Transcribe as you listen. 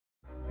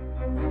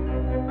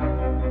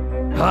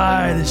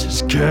Hi, this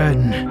is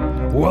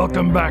Ken.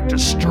 Welcome back to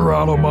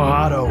Strato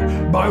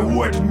Mojado by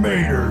Wet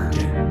Maynard.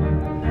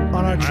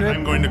 On our trip.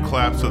 I'm going to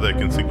clap so that I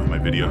can sync with my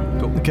video.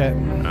 Okay.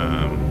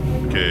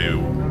 Okay.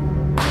 1,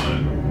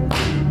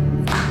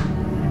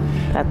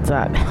 2. That's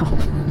that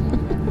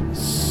now.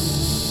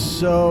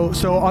 So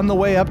on the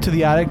way up to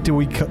the attic, do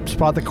we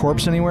spot the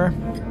corpse anywhere?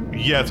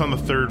 Yeah, it's on the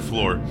 3rd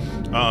floor.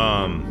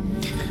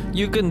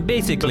 You can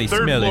basically The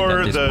 3rd smell floor, it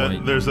at this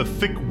point. there's a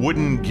thick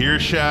wooden gear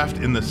shaft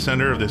in the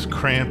center of this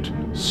cramped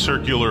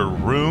circular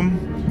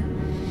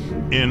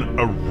room. In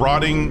a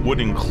rotting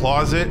wooden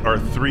closet are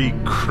 3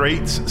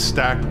 crates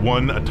stacked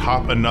one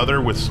atop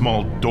another with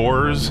small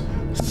doors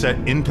set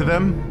into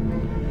them.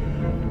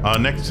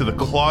 Next to the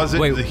closet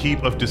is a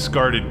heap of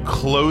discarded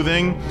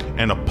clothing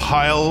and a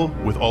pile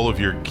with all of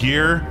your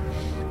gear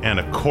and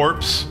a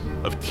corpse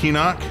of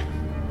Tinoch.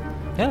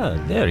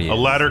 Yeah, there he is. A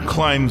ladder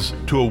climbs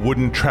to a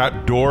wooden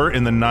trap door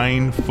in the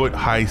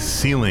 9-foot-high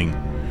ceiling.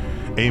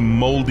 A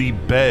moldy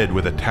bed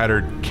with a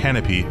tattered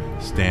canopy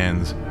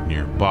stands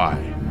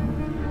nearby.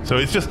 So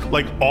it's just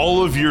like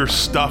all of your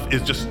stuff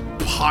is just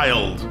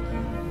piled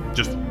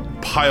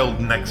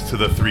next to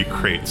the 3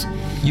 crates.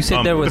 You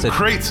said there was the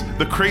crates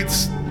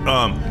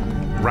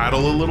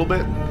rattle a little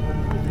bit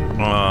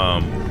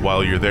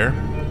while you're there.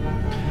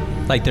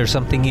 Like there's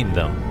something in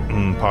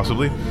them.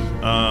 Possibly.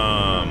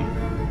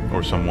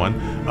 Or someone.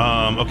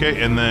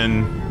 Okay, and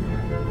then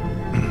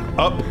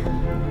up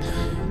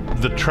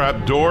the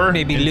trap door.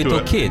 Maybe into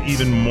little kids.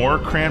 Even more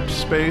cramped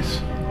space.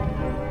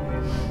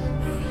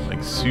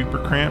 Like super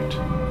cramped.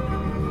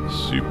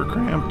 Super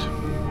cramped.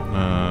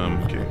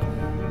 Okay.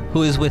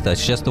 Who is with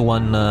us? Just the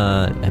one,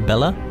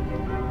 Bella?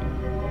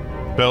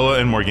 Bella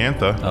and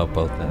Morgantha. Oh,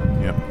 both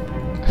them. Yep.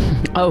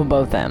 Oh,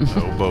 both them.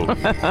 Oh,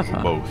 both.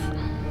 Both.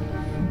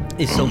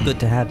 It's so good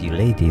to have you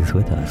ladies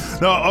with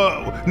us.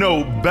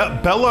 No,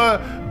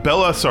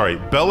 Bella, sorry.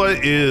 Bella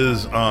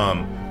is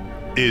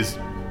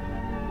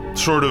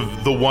sort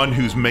of the one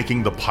who's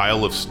making the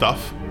pile of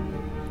stuff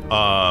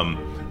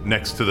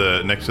next to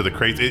the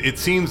crates. It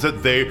seems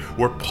that they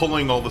were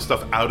pulling all the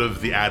stuff out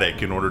of the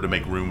attic in order to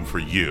make room for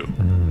you,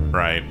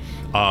 right?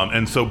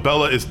 And so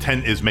Bella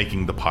is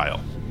making the pile.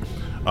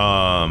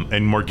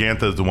 And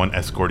Morgantha is the one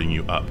escorting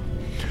you up.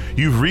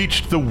 You've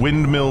reached the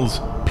windmill's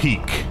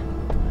peak.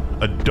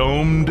 A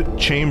domed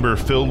chamber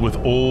filled with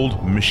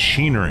old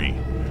machinery.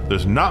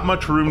 There's not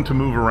much room to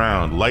move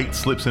around. Light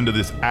slips into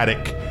this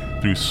attic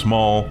through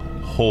small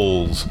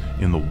holes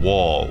in the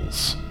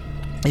walls.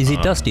 Is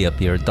it dusty up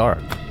here?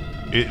 Dark?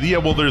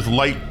 Well, there's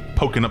light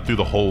poking up through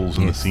the holes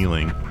in the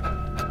ceiling.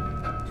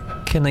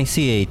 Can I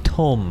see a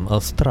tome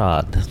of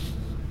Strahd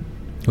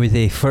with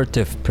a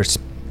furtive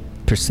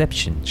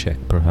perception check,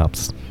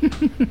 perhaps?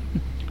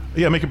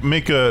 Yeah, make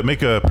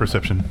a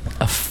perception.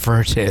 A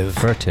furtive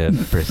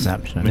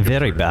perception.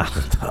 Very bad.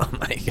 Oh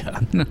my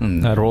god.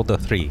 I rolled a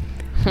 3.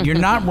 You're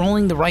not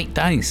rolling the right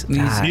dice.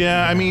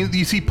 Yeah, I mean,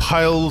 you see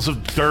piles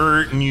of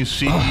dirt and you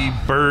see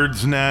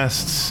birds'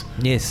 nests.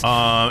 Yes.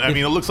 I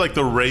mean, it looks like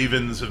the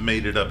ravens have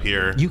made it up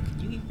here. You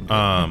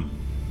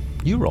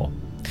roll.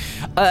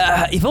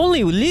 If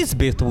only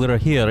Lisbeth were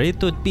here,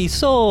 it would be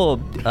so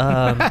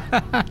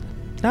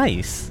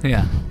nice.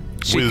 Yeah.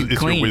 It's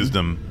your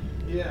wisdom.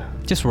 Yeah.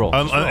 Just roll.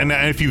 And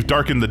if you've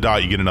darkened the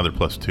dot, you get another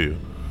 +2.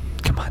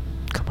 Come on.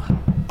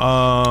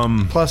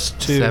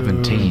 +2.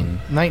 17.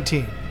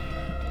 19.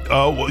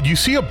 Well, you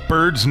see a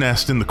bird's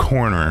nest in the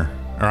corner,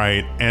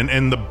 right?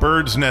 And the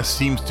bird's nest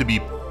seems to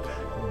be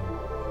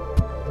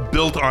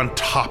built on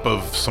top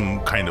of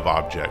some kind of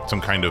object,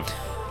 some kind of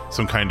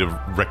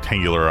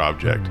rectangular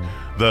object.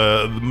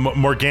 The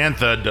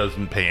Morgantha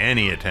doesn't pay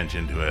any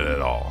attention to it at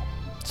all.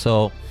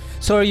 So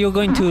are you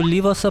going to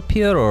leave us up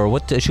here, or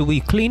what? Should we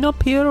clean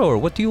up here, or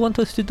what do you want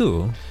us to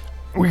do?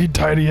 We can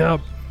tidy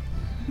up.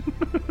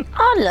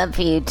 I'd love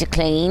for you to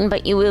clean,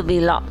 but you will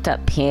be locked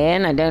up here,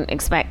 and I don't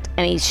expect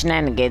any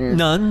shenanigans.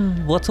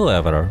 None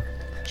whatsoever.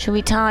 Should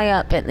we tie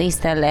up at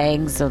least their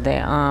legs or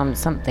their arms,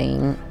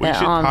 something? We their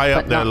should arms, tie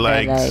up but their not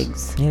legs. Their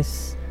legs.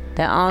 Yes.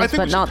 Their arms,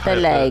 but not their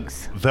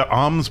legs. Their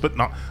arms, but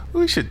not.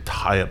 We should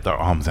tie up their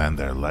arms and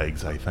their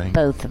legs, I think.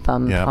 Both of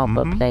them, Yeah,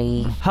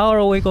 probably. How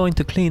are we going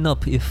to clean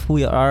up if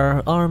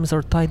our arms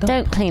are tied up?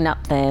 Don't clean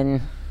up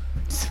then.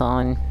 It's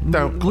fine.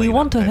 We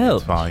want to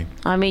help. It's fine.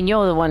 I mean,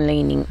 you're the one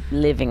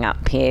living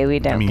up here. We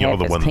don't care you're if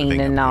the it's one clean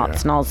living or up not.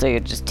 here. And also, you're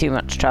just too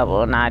much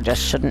trouble, and I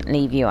just shouldn't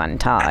leave you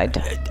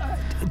untied.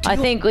 I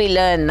think we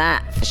learned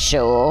that for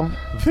sure.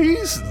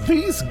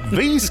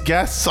 These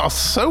guests are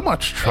so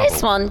much trouble.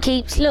 This one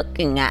keeps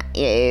looking at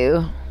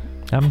you.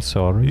 I'm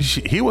sorry.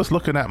 He was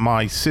looking at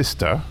my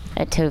sister.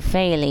 At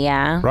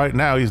Ophelia. Right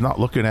now, he's not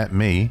looking at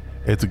me.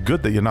 It's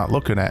good that you're not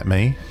looking at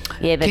me.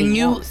 Yeah, but Can he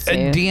you, wants to.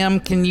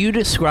 DM, can you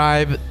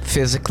describe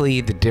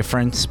physically the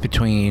difference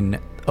between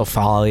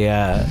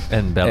Ophalia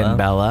And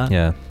Bella.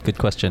 Yeah. Yeah, good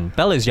question.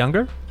 Bella's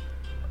younger?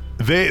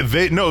 They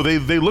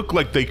look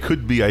like they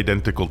could be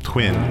identical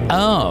twins.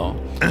 Oh.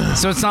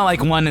 So it's not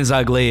like one is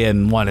ugly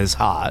and one is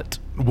hot.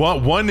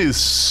 One is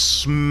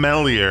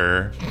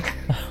smellier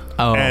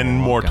and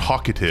more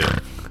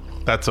talkative.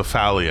 That's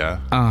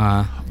Ophalia.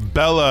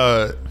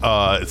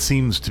 Bella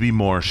seems to be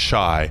more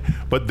shy,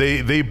 but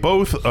they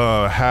both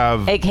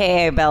have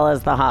AKA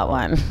Bella's the hot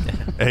one.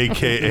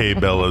 AKA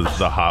Bella's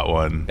the hot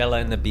one. Bella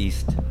and the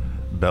Beast.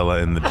 Bella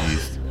and the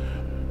Beast.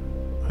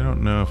 I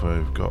don't know if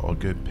I've got a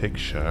good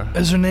picture.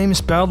 Is her name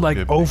spelled like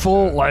Good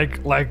offal,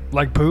 picture.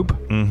 like poop?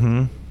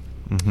 No,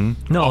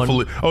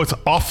 Oh, it's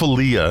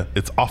Ophalia.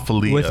 It's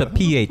Ophalia. with a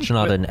PH,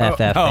 not an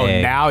FFA. Oh,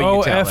 now you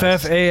O tell F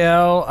us. F A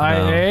L I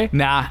A.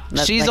 Nah,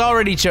 she's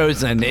already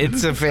chosen.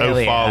 It's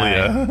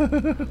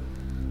Ophalia.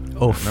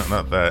 Ophalia.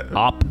 Not that.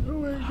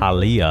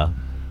 Halia.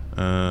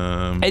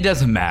 It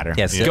doesn't matter.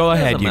 Yes, Go it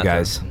ahead, doesn't you matter.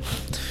 guys.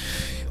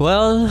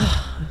 Well,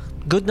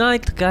 good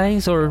night,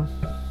 guys, or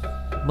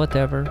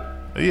whatever.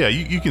 Yeah,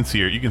 you can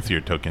see her. You can see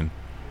her token.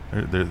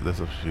 That's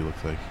what she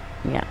looks like.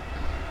 Yeah.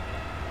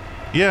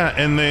 Yeah,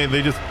 and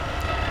they just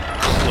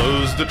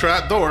close the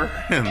trap door,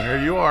 and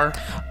there you are.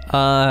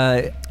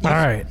 All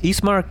right.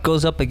 Ismark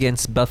goes up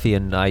against Buffy,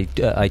 and I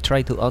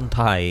try to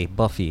untie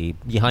Buffy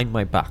behind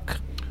my back.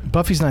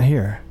 Buffy's not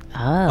here.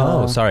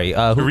 Oh, sorry.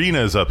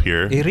 Irina's up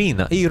here.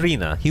 Irina.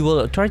 He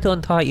will try to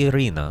untie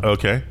Irina.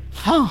 Okay.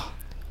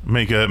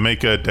 Make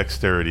a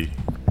dexterity.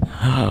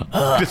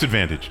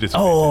 Disadvantage.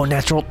 Oh,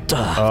 natural.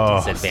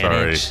 Oh,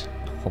 Disadvantage.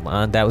 Hold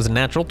on, that was a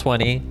natural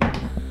 20.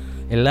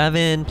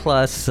 11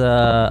 plus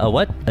a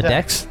what? A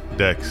dex?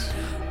 Dex.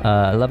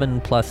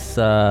 11 plus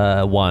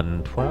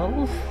 1.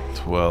 12?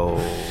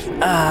 12.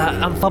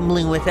 I'm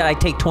fumbling with it. I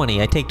take 20.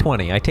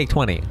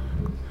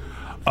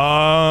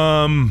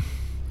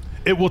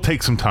 It will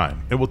take some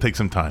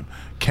time.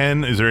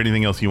 Ken, is there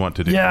anything else you want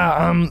to do?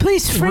 Yeah.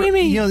 Please free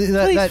me. You know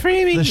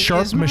the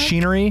sharp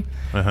machinery.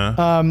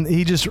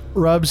 He just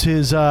rubs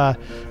his.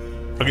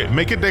 Okay,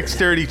 make a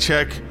dexterity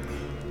check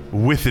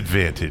with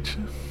advantage.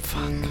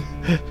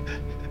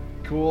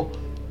 Cool.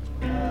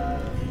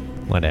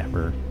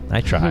 Whatever.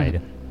 I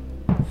tried.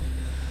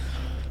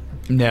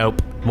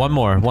 Nope. One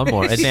more.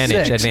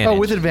 Advantage. 6. Advantage. Oh,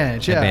 with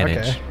advantage. Yeah.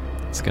 Advantage. Okay.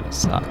 It's gonna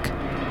suck.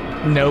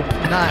 Nope.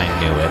 I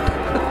knew it.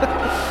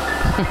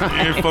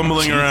 You're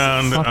fumbling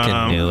around.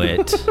 Fucking knew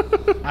it.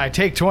 I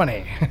take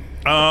 20.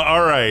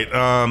 All right.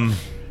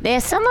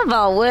 They're some of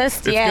our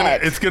worst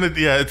yet. It's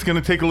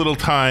gonna take a little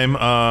time.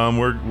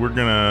 We're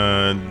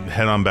gonna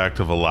head on back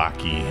to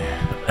Vallaki.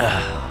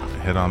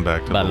 Head on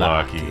back to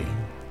Vallaki.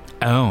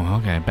 Oh,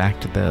 okay. Back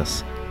to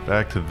this.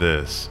 Back to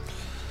this.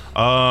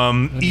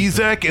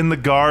 Ezek and the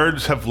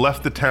guards have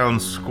left the town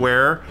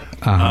square.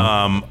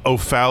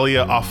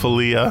 Ophalia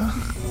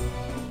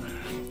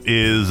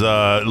is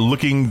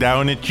looking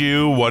down at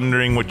you,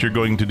 wondering what you're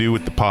going to do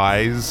with the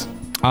pies.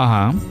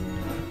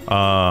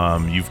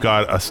 You've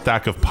got a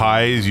stack of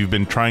pies. You've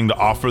been trying to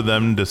offer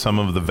them to some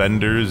of the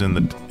vendors in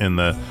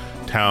the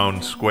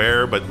town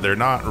square, but they're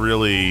not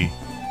really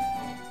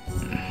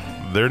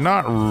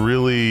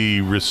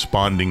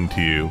responding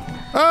to you.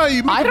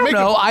 I don't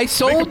know. I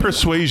sold make a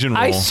persuasion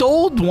roll. I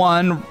sold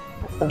one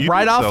You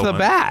right did off sell the one.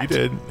 bat. You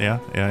did.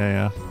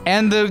 Yeah.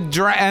 And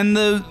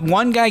the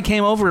one guy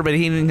came over, but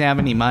he didn't have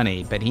any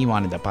money, but he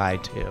wanted to buy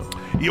too.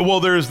 Yeah, well,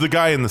 there's the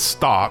guy in the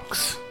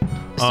stocks.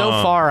 So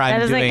far, that I'm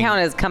doesn't doing. count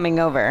as coming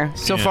over.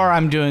 So far,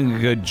 I'm doing a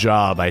good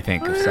job. I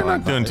think of selling.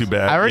 Not doing pies. too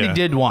bad. I already yeah.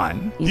 did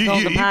one. You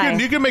sold the pie.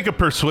 You can make a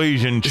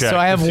persuasion check. So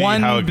I have to see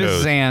one how it goes.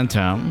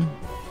 Byzantium.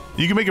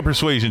 You can make a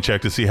persuasion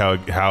check to see how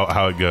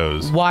it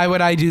goes. Why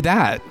would I do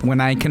that when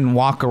I can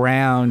walk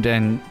around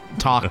and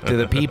talk to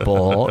the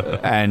people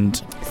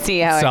and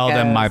See how sell it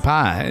goes. them my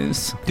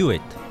pies? Do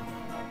it.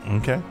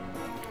 Okay.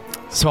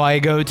 So I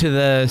go to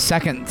the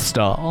second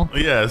stall.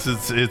 Yes,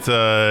 it's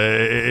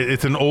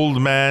an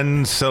old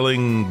man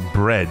selling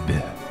bread.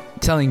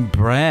 Selling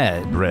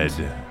bread. Bread.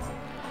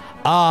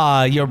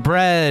 Ah, your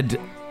bread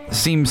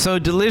seems so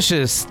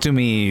delicious to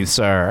me,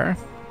 sir.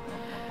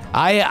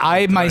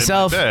 I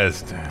myself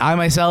Best. am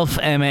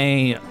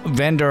a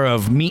vendor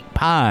of meat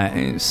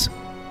pies.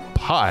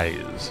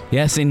 Pies.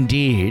 Yes,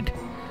 indeed.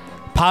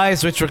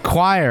 Pies which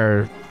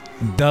require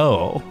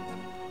dough.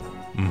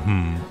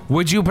 Mm-hmm.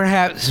 Would you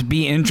perhaps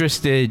be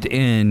interested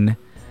in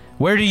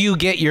where do you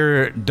get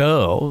your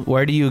dough?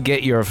 Where do you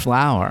get your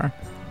flour?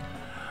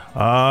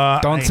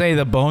 Don't say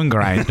the bone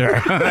grinder.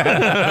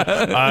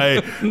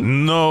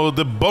 No,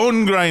 the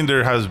bone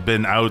grinder has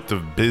been out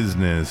of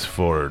business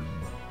for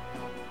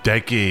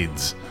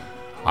decades.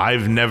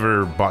 I've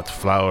never bought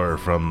flour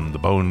from the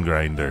bone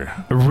grinder.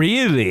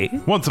 Really?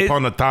 Once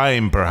upon a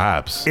time,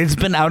 perhaps. It's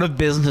been out of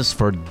business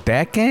for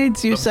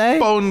decades, you say?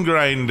 Bone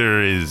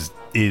grinder is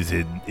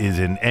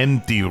an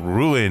empty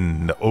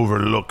ruin that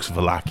overlooks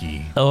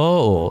Vallaki.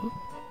 Oh,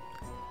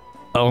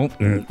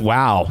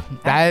 wow.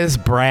 That is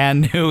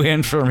brand new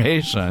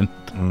information.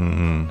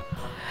 Mm-hmm.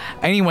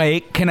 Anyway,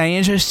 can I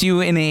interest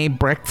you in a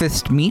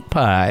breakfast meat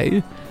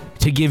pie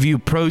to give you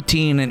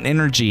protein and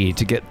energy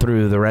to get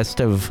through the rest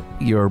of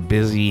your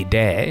busy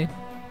day?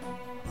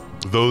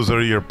 Those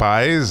are your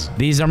pies?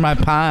 These are my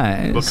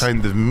pies. What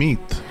kind of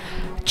meat?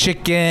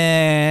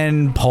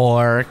 Chicken,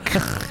 pork,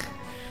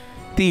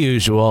 the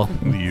usual.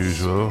 The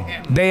usual.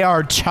 They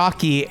are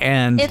chalky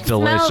and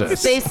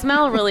delicious. They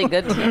smell really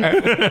good to me.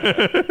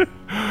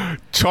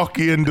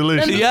 chalky and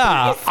delicious.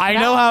 Yeah, I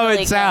know how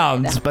really it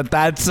sounds, good. but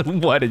that's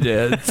what it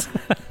is.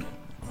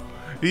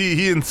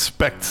 He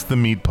inspects the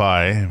meat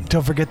pie.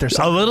 Don't forget they're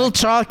A little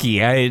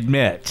chalky, I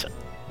admit.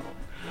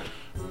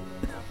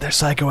 they're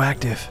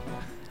psychoactive.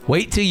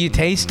 Wait till you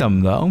taste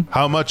them, though.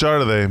 How much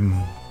are they?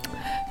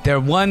 They're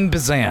 1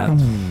 Bazant.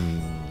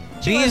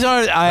 These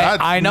are.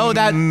 I know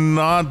that.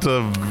 Not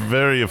a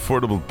very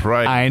affordable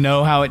price. I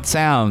know how it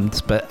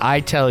sounds, but I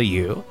tell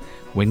you,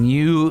 when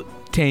you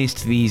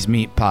taste these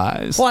meat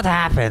pies, What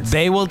happens?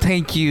 they will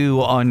take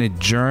you on a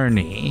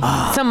journey.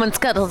 Someone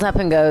scuttles up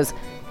and goes,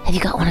 "Have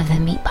you got one of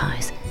them meat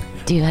pies?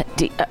 Do you have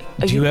Do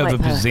you have a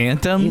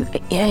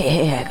Byzantum?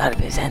 Yeah, I got a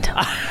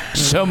Byzantum.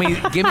 Show me,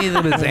 give me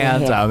the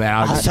Byzantum, and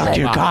I'll suck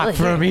your cock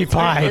for a meat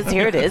pie.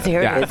 Here it is.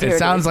 Yeah, it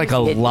sounds like a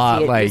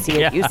lot like-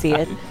 You see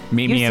it.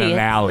 Meet me in an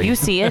alley. You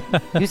see it.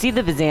 You see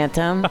the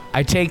Byzantum.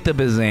 I take the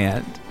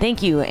Byzant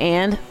Thank you.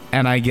 And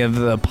and I give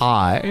the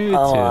pie to the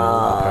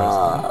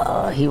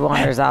person. he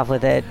wanders off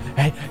with it,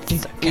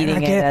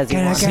 eating it as he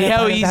wants. See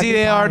how easy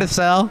they are to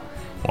sell?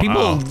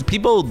 Wow.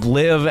 People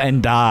live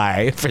and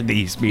die for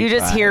these meat You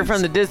just pies. hear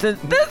from the distance,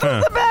 "This is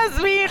the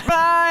best meat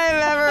pie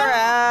I've ever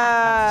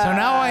had." So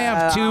now I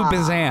have 2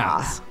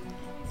 Byzants.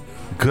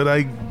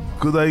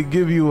 Could I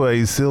give you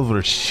a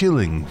silver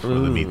shilling for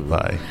the meat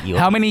pie?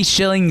 How many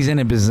shillings in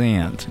a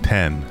Byzant?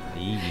 10.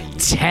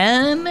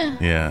 10?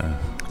 Yeah.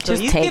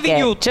 Just he's take giving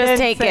you it. Just 10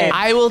 take it. cents.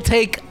 I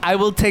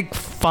will take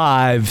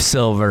 5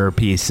 silver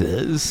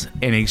pieces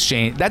in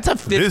exchange. That's a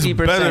 50%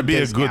 This better be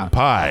discount. a good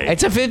pie.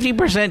 It's a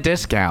 50%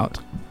 discount.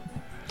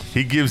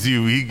 He gives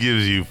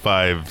you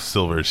 5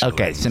 silver shillings.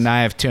 Okay, so now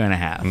I have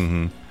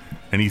 2.5.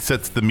 And he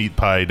sets the meat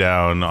pie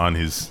down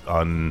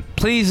on.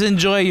 Please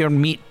enjoy your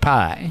meat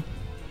pie.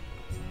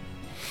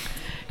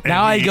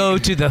 Now I he- go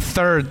to the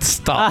 3rd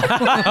stop.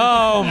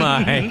 Oh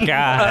my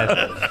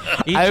god.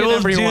 Each I and will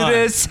every do one.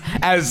 this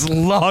as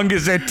long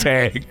as it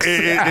takes.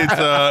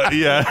 It's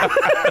yeah.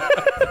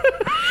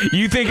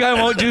 You think I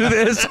won't do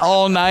this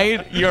all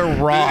night? You're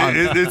wrong.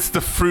 It's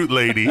the fruit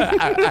lady.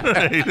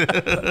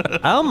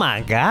 Oh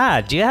my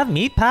god. Do you have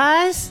meat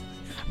pies?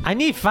 I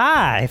need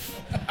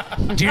 5.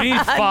 Do you need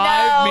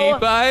 5 No.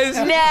 meat pies?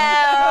 No.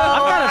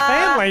 I've got a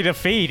family to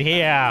feed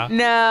here.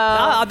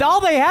 No. All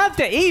they have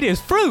to eat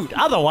is fruit.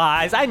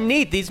 Otherwise, I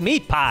need these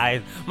meat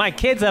pies. My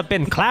kids have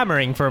been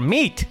clamoring for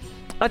meat.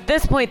 At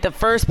this point, the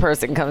first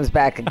person comes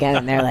back again,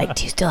 and they're like,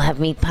 "Do you still have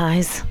meat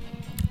pies?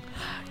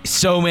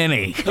 So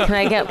many. Can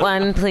I get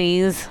one,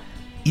 please?"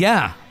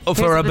 Yeah. Oh,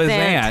 for a Here's the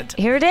Byzant.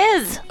 Here it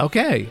is.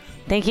 Okay.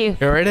 Thank you.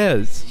 Here it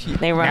is.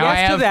 They run. Now I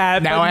have,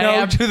 that, now but I no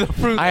have, to the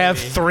fruit I have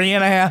lady.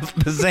 3.5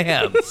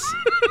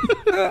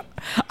 Byzants.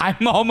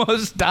 I'm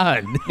almost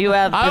done. You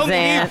have I only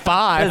Byzant. need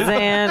 5.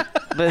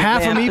 Byzant.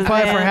 Half a meat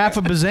pie for Byzant. half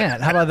a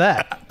Bazant. How about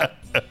that?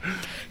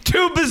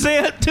 2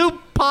 Byzant, 2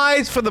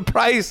 pies for the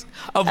price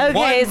of 1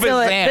 Okay, so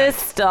Byzant. at this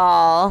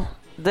stall,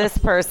 this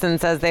person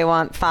says they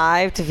want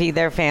 5 to feed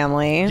their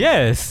family.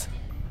 Yes.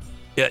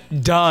 Yeah,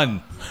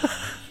 done.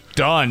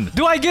 Done.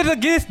 Do I get a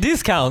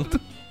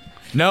discount?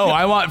 No,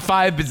 I want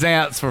 5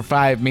 Byzants for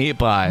 5 meat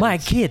pies. My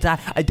kids,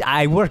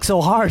 I work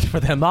so hard for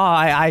them.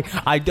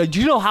 Do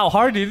you know how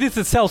hard it is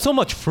to sell so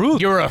much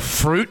fruit? You're a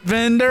fruit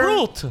vendor?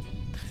 Fruit.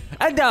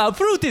 And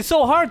fruit is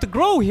so hard to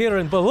grow here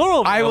in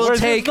Baloro. I will where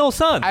take there's no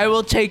sun. I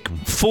will take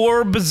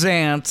 4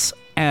 Byzants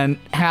and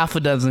half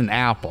a dozen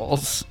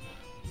apples.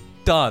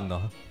 Done.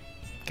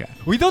 Okay.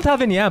 We don't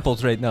have any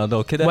apples right now,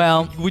 though.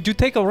 Well- would you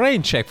take a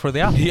rain check for the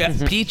apples? Yeah,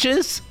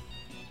 peaches?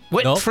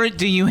 What No. fruit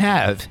do you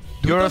have?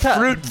 You're a don't have-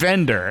 fruit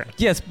vendor.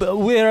 Yes, but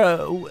we're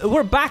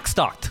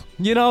backstocked.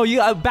 You know, you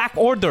back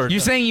ordered.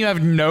 You're saying you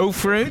have no we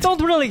fruit?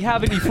 don't really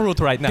have any fruit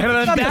right now.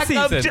 It's not the Back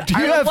up season. to,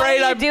 I'm What afraid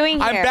are you I'm,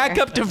 doing I'm here? back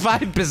up to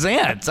 5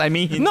 Byzants. I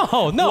mean, No.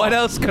 What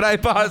else could I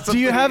possibly? Do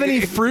you have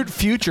any fruit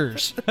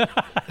futures?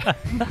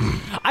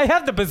 I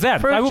have the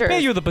Bazants. I will pay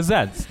Fruitures. you the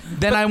Bazants.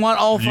 Then I want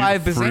all You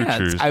 5 Byzants.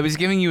 fruiters. I was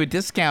giving you a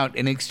discount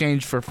in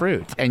exchange for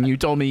fruit, and you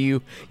told me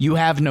you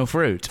have no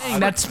fruit.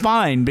 That's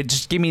fine, but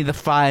just give me the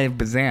 5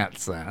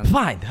 Byzants then.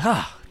 Fine.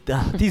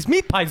 These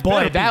meat pies Boy,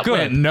 better that be good.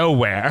 went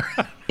nowhere.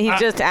 He's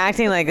just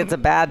acting like it's a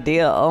bad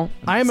deal.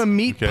 I am a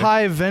meat Okay.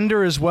 pie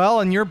vendor as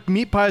well, and your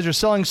meat pies are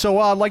selling so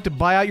well. I'd like to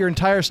buy out your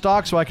entire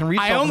stock so I can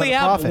resell I them only at a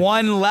have profit.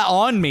 one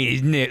on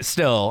me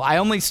still. I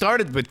only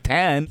started with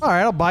 10. All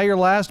right, I'll buy your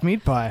last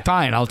meat pie.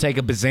 Fine, I'll take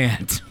a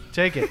Byzant.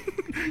 Take it.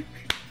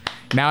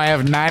 Now I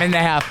have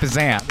 9.5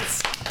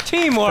 Byzants for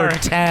Teamwork.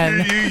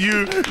 10.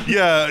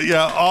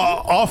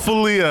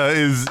 Awfulia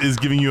is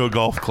giving you a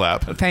golf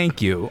clap.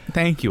 Thank you,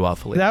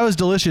 awfully. That was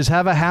delicious.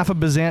 Have a half a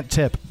Bazant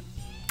tip.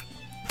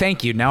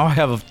 Thank you. Now I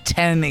have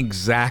 10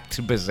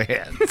 exact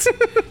Byzants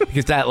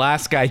because that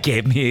last guy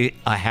gave me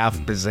a half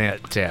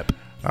Byzant tip.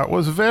 That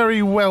was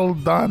very well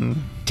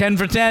done. 10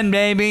 for 10,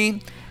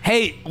 baby.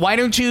 Hey, why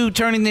don't you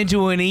turn it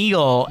into an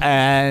eagle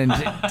and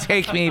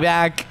take me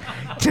back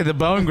to the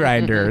bone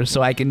grinder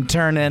so I can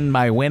turn in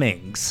my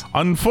winnings?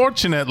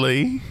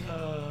 Unfortunately,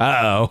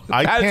 Uh-oh.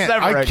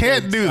 I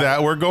can't do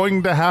that. We're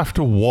going to have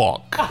to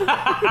walk.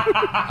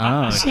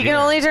 She can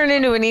only turn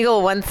into an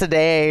eagle once a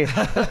day.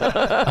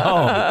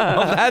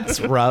 Well, that's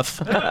rough.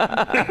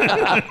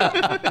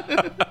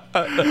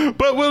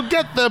 But we'll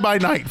get there by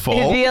It'd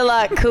nightfall. be a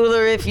lot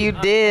cooler if you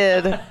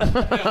did.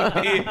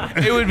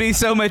 It would be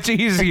so much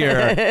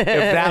easier if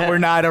that were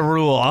not a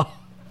rule.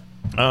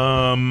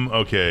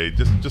 Okay,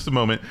 just a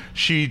moment.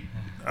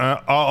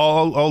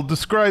 I'll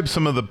describe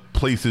some of the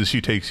places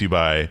she takes you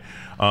by.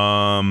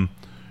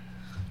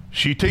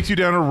 She takes you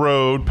down a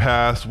road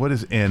past, what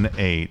is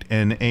N8?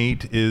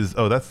 N8 is,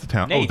 that's the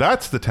town. Nate. Oh,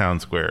 that's the town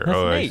square. That's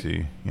I Nate.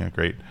 see. Yeah,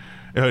 great.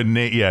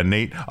 Nate. Yeah,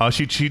 Nate.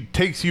 She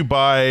takes you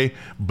by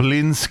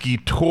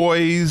Blinsky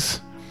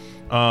Toys.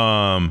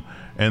 And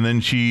then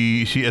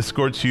she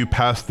escorts you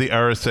past the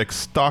Arasek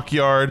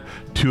stockyard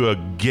to a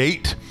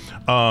gate.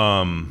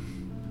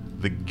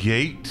 The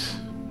gate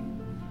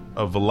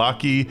of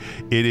Vallaki.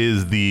 It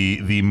is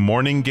the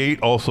Morning Gate,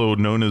 also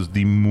known as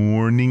the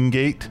Morning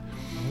Gate.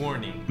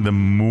 The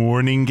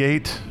Morning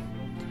Gate.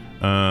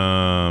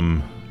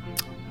 And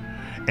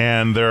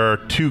there are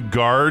 2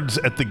 guards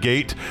at the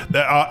gate.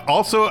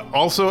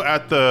 Also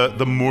at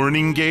the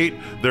Morning Gate,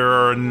 there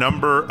are a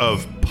number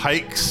of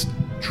pikes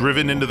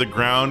driven into the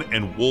ground,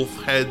 and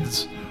wolf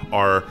heads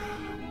are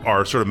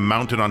sort of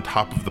mounted on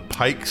top of the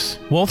pikes.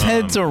 Wolf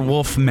heads or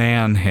wolf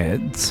man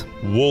heads?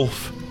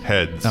 Wolf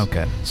heads.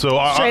 Okay. So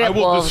Straight I up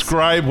will wolves.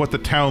 describe what the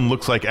town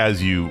looks like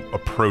as you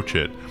approach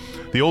it.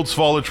 The old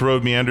Svalich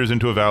road meanders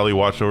into a valley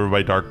watched over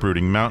by dark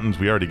brooding mountains.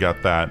 We already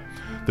got that.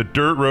 The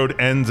dirt road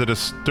ends at a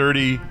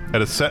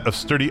set of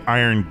sturdy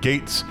iron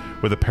gates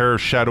with a pair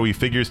of shadowy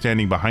figures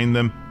standing behind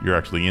them. You're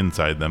actually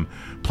inside them.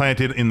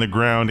 Planted in the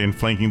ground and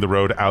flanking the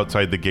road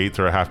outside the gates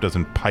are a half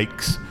dozen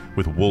pikes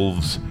with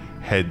wolves'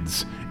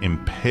 heads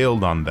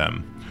impaled on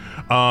them.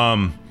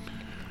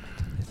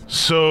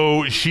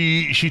 So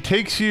she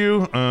takes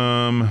you.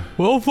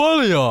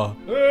 Ophelia!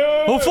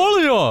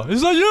 Ophelia!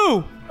 Is that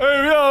you?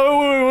 Hey,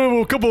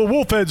 yeah, a couple of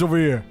wolf heads over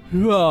here.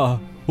 Yeah.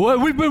 Well,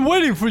 we've been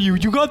waiting for you.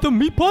 You got the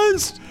meat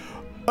pies?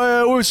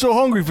 We're so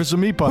hungry for some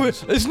meat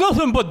pies. It's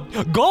nothing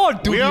but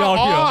God doing We are out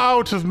all here.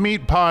 out of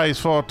meat pies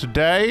for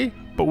today,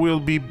 but we'll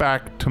be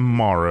back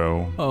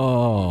tomorrow.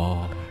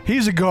 Oh.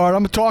 He's a guard.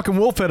 I'm a talking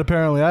wolf head,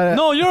 apparently.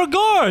 No, you're a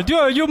guard.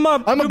 You're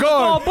my I'm a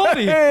guard.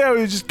 buddy. Hey, I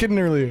was just kidding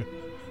earlier.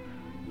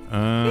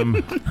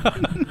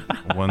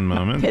 One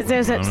moment. There's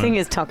no such thing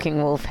as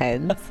talking wolf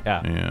heads.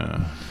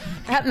 Yeah.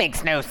 That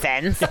makes no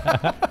sense. So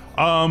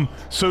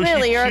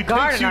Clearly, you're a she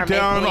guard takes in you our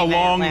down a make-believe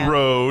long land.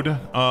 road,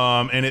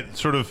 and it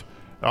sort of,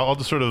 I'll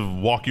just sort of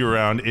walk you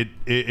around.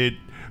 It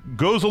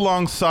goes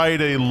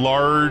alongside a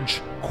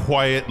large,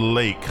 quiet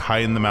lake high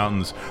in the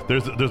mountains.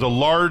 There's a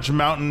large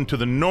mountain to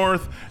the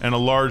north and a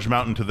large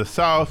mountain to the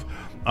south.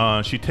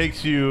 She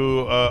takes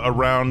you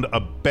around a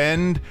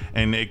bend,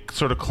 and it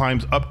sort of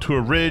climbs up to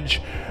a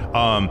ridge.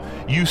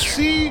 You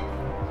see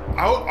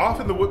out off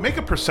in the wood. Make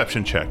a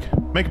perception check.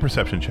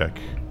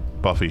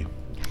 Buffy.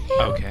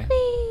 Okay.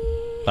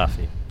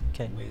 Buffy.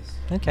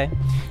 Okay.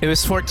 It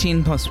was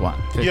 14 plus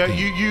 1. 15. Yeah,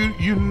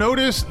 you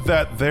notice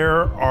that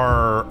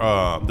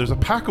there's a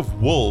pack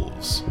of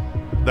wolves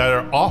that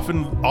are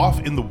often off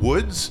in the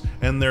woods,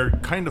 and they're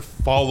kind of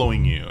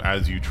following you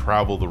as you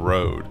travel the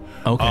road.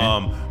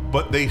 Okay.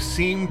 But they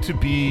seem to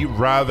be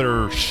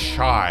rather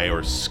shy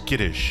or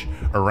skittish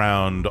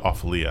around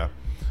Ophelia.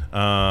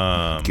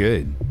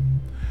 Good.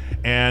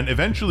 And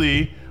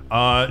eventually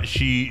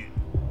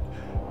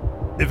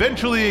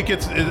it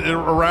gets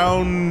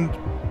around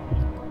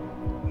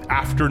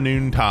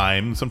afternoon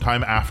time,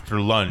 sometime after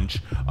lunch.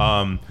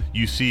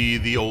 You see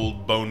the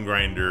old bone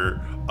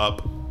grinder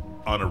up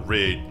on a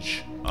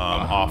ridge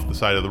off the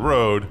side of the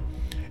road,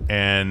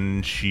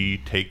 and she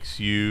takes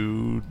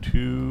you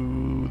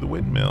to the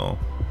windmill.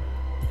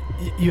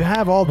 You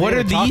have all day What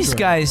to are talk these to her.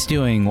 guys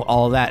doing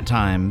all that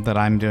time that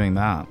I'm doing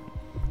that?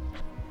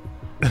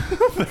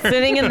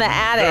 Sitting in the They're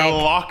attic.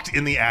 locked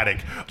in the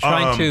attic.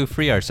 Trying to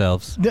free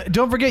ourselves.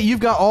 Don't forget, you've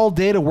got all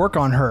day to work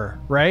on her,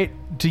 right?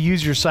 To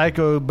use your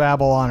psycho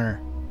babble on her.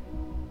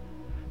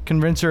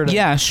 Convince her to...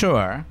 Yeah,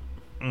 sure.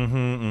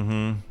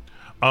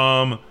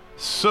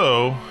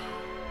 So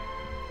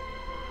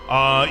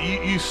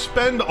you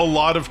spend a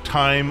lot of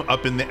time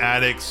up in the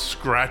attic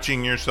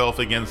scratching yourself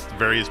against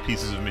various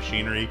pieces of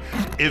machinery.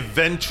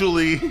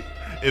 Eventually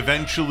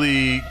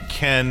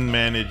Ken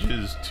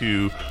manages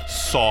to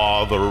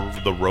saw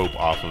the rope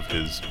off of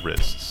his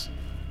wrists.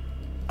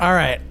 All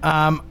right.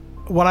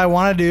 What I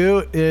want to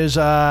do is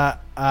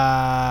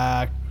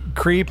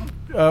creep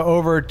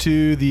over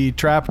to the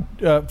trap.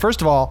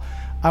 First of all,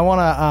 I want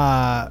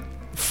to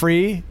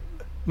free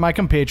my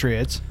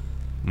compatriots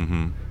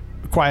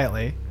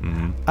quietly,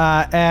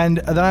 and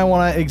then I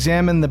want to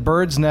examine the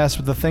bird's nest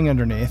with the thing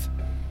underneath.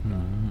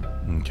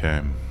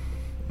 Okay.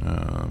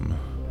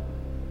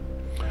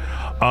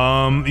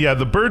 Yeah,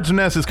 the bird's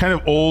nest is kind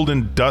of old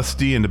and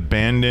dusty and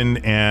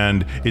abandoned,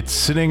 and it's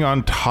sitting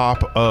on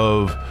top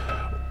of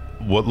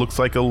what looks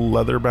like a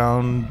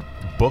leather-bound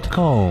book.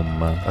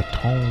 Comb. A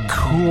tome.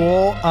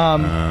 Cool.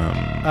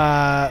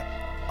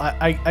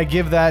 I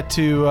give that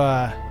to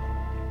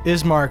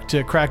Ismark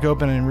to crack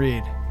open and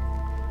read,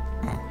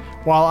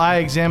 while I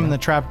examine the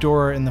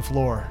trapdoor in the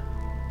floor.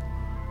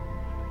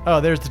 Oh,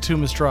 there's the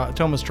Tomb of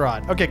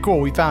Strahd. Okay, cool.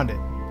 We found it.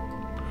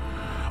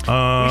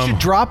 We should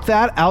drop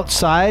that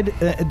outside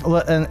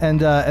and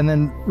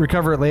then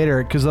recover it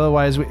later, because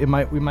otherwise we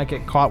might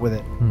get caught with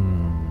it.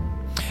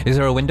 Is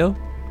there a window?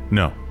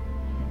 No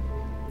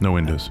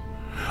windows.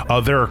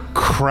 There are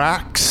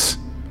cracks.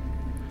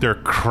 There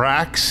are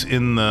cracks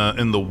in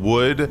the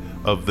wood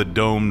of the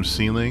domed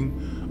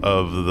ceiling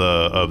of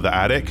the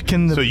attic.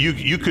 So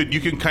you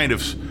can kind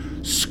of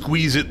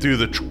squeeze it through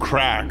the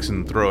cracks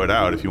and throw it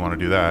out if you want to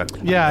do that.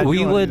 Yeah,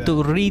 We would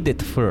read it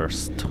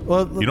first.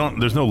 Well, You don't.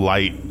 There's no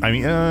light. I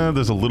mean,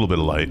 there's a little bit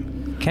of light.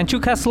 Can't you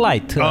cast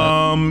light?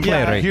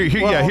 Playwright?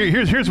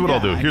 Here's what I'll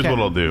do. I Here's can. what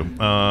I'll do.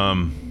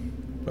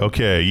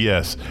 Okay,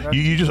 yes.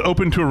 You just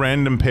open to a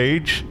random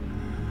page.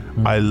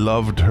 I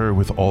loved her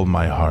with all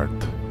my heart.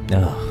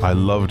 Ugh. I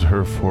loved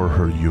her for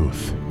her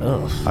youth.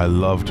 Ugh. I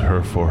loved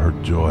her for her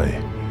joy,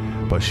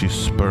 but she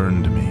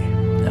spurned me.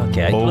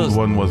 Okay, I Old closed.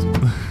 one was.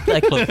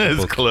 I closed the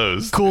It's book.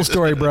 closed. cool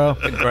story, bro.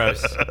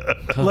 Gross.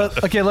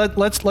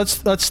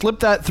 Let's slip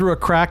that through a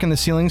crack in the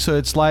ceiling so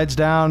it slides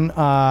down,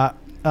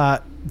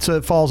 so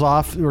it falls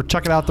off, or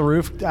chuck it out the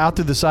roof, out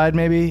through the side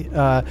maybe,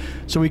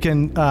 so we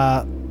can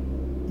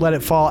let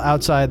it fall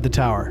outside the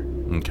tower.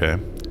 Okay.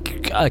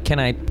 Can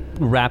I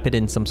wrap it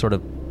in some sort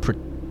of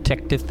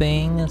protective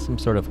thing? Some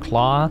sort of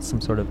cloth? Some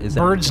sort of... Is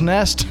that... Bird's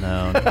nest.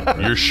 No.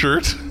 Your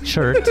shirt.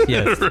 Shirt,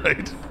 yes.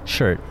 Right.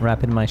 Shirt.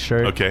 Wrap it in my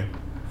shirt. Okay.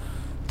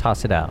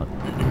 Toss it out.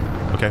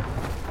 Okay.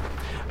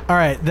 All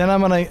right, then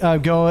I'm gonna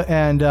go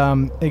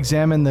and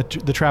examine the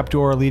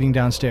trapdoor leading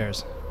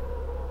downstairs.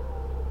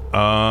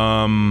 What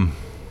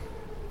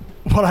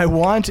I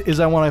want is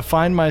I want to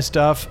find my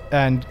stuff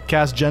and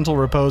cast Gentle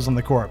Repose on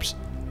the corpse.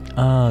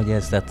 Oh,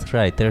 yes, that's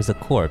right. There's a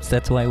corpse.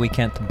 That's why we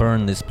can't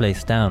burn this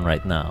place down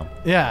right now.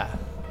 Yeah.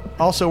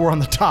 Also, we're on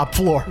the top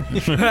floor.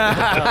 There's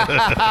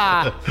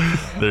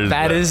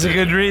That is a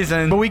good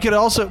reason. But we could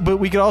also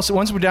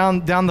once we're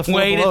down the floor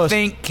Way below to us,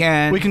 think,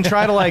 Ken. we can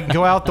try to like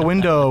go out the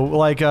window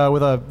like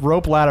with a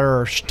rope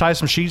ladder or tie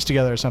some sheets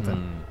together or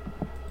something.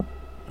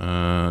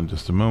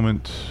 Just a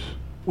moment.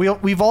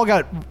 We've all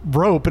got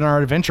rope in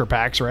our adventure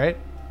packs, right?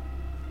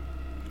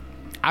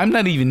 I'm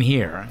not even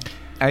here.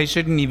 I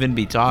shouldn't even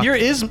be talking.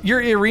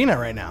 You're Irina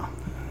right now.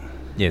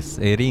 Yes,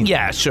 Irina.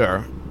 Yeah,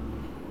 sure.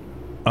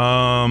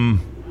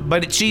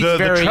 But she's The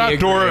very trap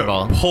door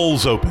agreeable.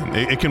 pulls open.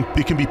 It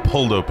can be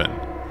pulled open.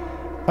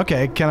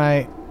 Okay, can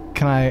I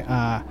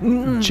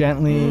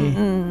gently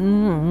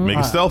Make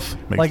a stealth.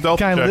 Make a like stealth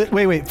can I check.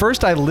 wait?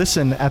 First, I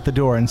listen at the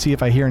door and see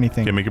if I hear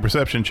anything. Okay, make a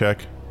perception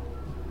check.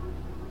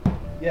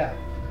 Yeah.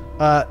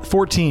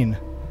 14.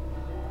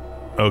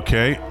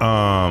 Okay.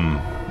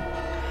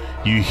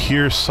 You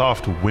hear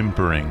soft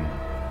whimpering.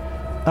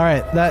 All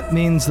right, that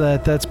means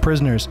that's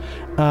prisoners.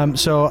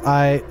 So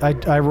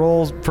I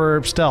roll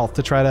for stealth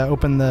to try to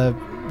open the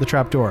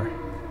trap door.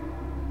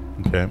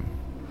 Okay.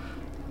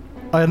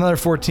 Another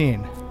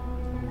 14.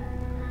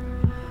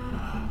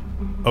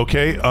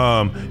 Okay.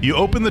 You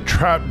open the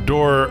trap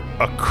door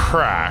a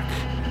crack,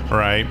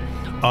 right?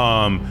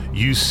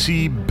 You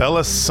see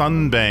Bella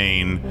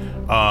Sunbane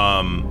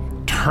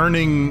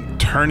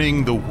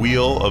turning the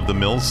wheel of the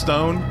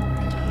millstone.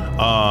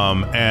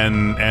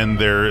 And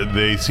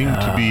they seem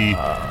to be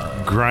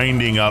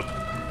grinding up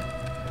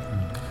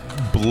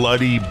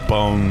bloody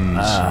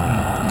bones,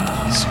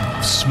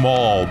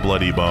 small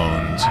bloody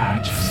bones.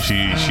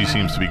 She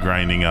seems to be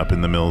grinding up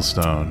in the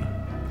millstone.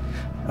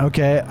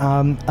 Okay.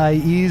 I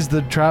ease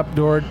the trap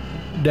door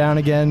down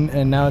again,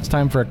 and now it's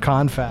time for a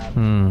confab.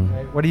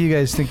 Right, what do you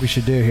guys think we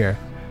should do here?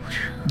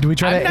 Do we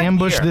try I'm to not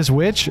ambush here. this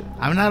witch?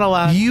 I'm not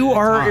allowed. You to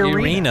are talk.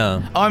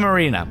 Irina. Oh, I'm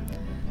Irina.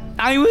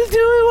 I will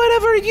do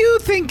whatever you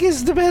think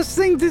is the best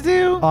thing to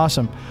do.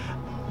 Awesome.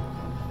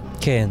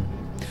 Ken,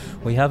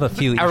 we have a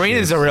few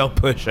Irina's issues. a real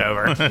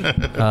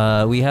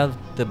pushover. We have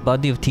the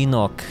body of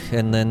Tinoch,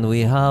 and then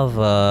we have...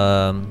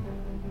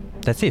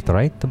 that's it,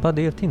 right? The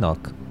body of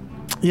Tinoch.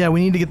 Yeah,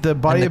 we need to get the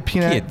body And of the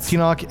kids.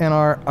 Tinoch and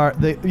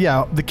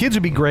the kids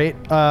would be great,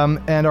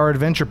 and our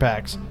adventure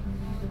packs.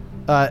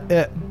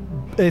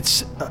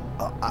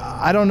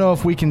 I don't know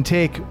if we can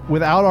take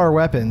without our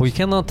weapons. We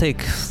cannot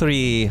take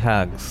 3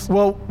 hags.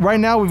 Well, right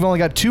now we've only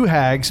got 2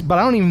 hags, but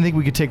I don't even think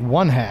we could take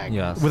 1 hag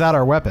Yes. without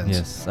our weapons.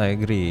 Yes, I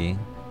agree.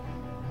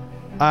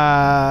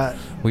 Uh,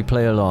 We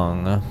play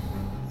along.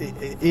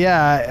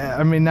 yeah.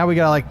 I mean, now we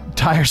gotta like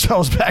tie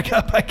ourselves back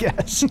up, I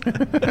guess.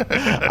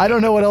 I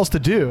don't know what else to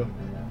do.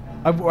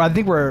 I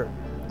think we're.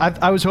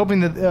 I was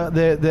hoping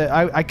that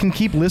I can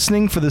keep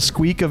listening for the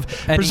squeak of.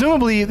 And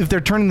presumably, if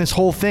they're turning this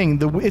whole thing,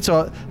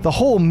 the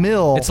whole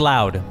mill It's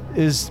loud.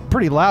 is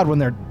pretty loud when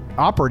they're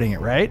operating it,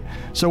 right?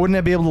 So wouldn't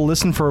I be able to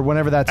listen for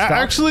whenever that stops?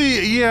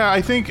 Actually, yeah,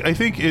 I think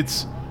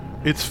it's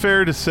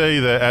fair to say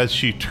that as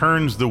she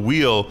turns the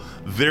wheel,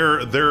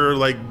 there are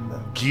like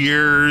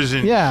gears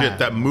and Yeah. shit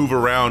that move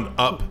around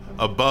up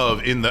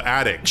above in the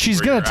attic. She's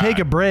where gonna you're take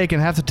at. a break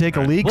and have to take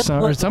a leak at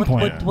some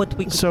point. What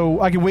we could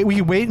So I can wait. We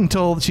can wait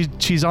until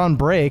she's on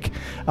break,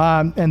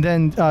 and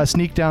then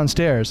sneak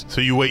downstairs.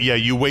 So you wait. Yeah,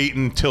 you wait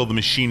until the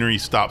machinery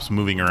stops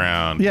moving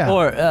around. Yeah.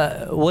 Or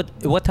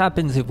what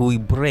happens if we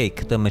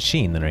break the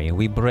machinery?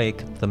 We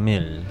break the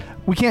mill.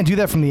 We can't do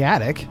that from the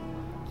attic.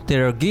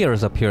 There are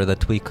gears up here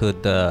that we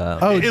could.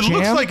 It looks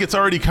jam? like it's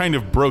already kind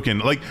of broken.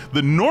 Like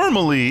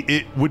normally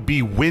it would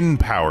be wind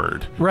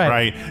powered,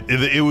 Right.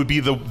 It would be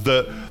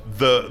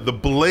the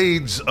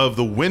blades of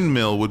the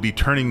windmill would be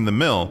turning the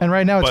mill. And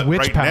right now it's but witch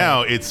right power.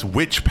 now it's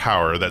witch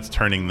power that's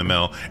turning the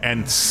mill,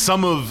 and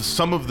some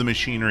of the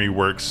machinery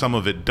works, some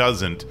of it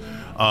doesn't.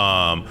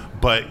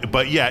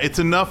 But yeah, it's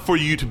enough for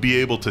you to be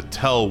able to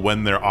tell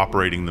when they're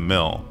operating the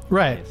mill.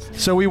 Right.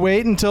 So we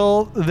wait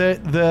until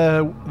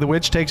the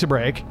witch takes a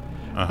break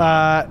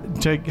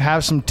to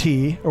have some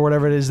tea or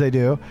whatever it is they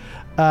do,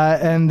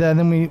 and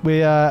then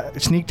we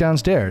sneak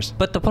downstairs.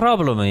 But the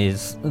problem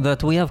is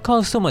that we have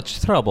caused so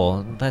much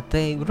trouble that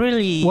they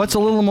really. What's a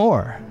little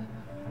more?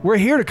 We're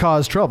here to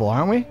cause trouble,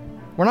 aren't we?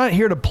 We're not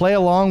here to play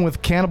along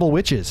with cannibal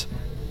witches.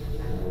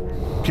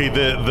 Okay,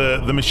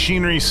 the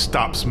machinery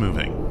stops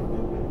moving.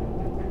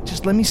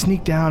 Just let me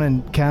sneak down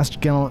and cast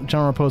general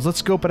repose. Let's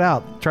scope it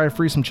out. Try to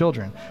free some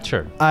children.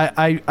 Sure.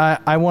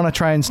 I want to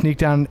try and sneak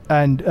down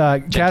and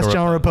cast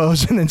general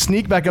repose and then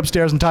sneak back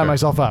upstairs and tie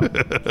myself up.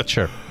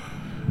 Sure.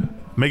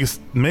 Make a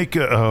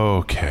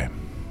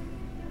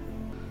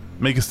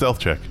stealth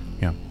check.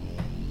 Yeah.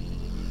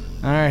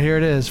 All right, here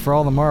it is for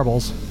all the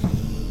marbles.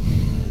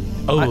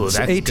 Oh, It's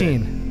that's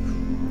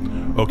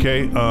 18.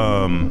 Okay.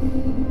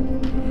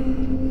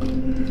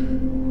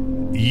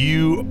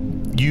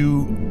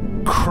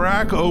 You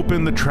crack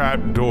open the trap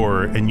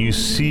door and you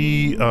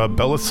see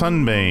Bella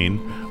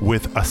Sunbane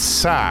with a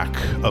sack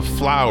of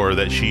flour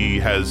that she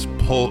has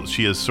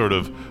sort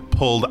of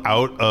pulled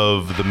out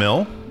of the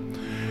mill,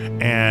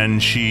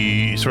 and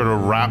she sort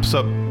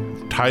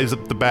of ties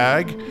up the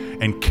bag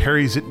and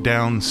carries it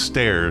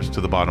downstairs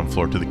to the bottom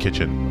floor to the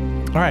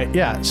kitchen, All right,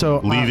 yeah. So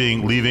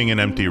leaving an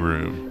empty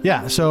room.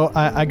 yeah, so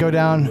I go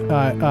down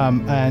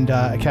and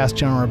cast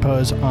general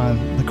repose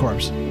on the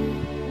corpse,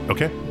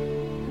 Okay.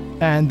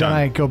 and then Done.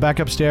 I go back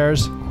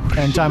upstairs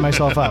and tie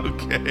myself up,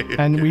 Okay.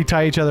 and we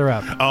tie each other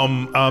up.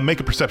 Make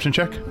a perception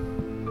check.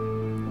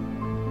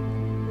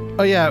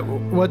 Oh yeah,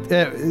 what?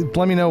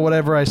 Let me know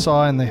whatever I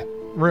saw in the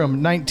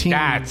room. 19.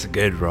 That's a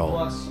good roll.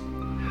 Plus,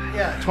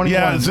 yeah, 21.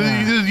 Yeah, so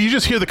you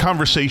just hear the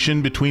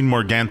conversation between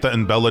Morgantha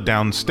and Bella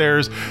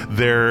downstairs.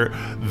 They're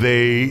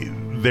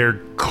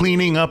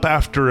cleaning up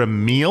after a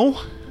meal,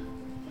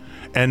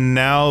 and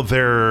now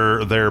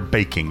they're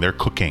baking. They're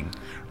cooking,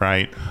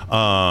 right?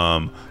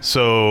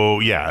 So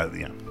yeah,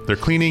 they're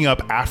cleaning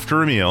up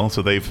after a meal.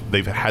 So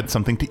they've had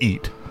something to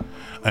eat.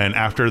 And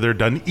after they're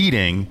done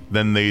eating,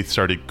 then they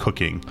started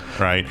cooking,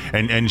 right?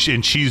 And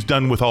she's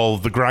done with all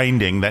the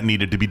grinding that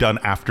needed to be done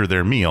after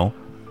their meal.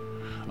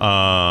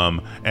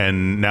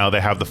 And now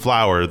they have the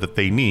flour that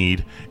they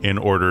need in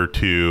order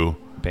to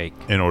Bake.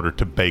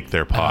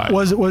 their pie.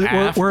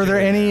 Were there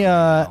any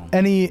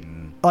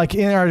like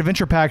in our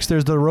adventure packs?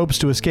 There's the ropes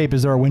to escape.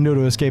 Is there a window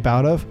to escape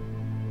out of?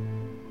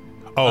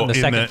 Oh, On the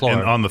second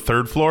floor. on the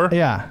third floor?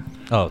 Yeah.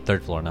 Oh,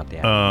 third floor, not the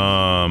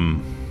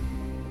attic.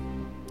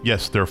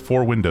 Yes, there are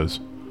 4 windows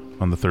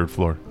on the third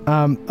floor.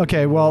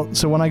 Okay. Well,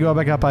 so when I go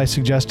back up, I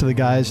suggest to the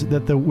guys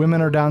that the women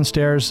are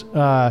downstairs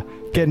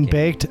getting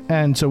baked,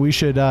 and so we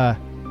should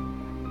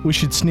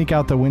sneak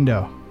out the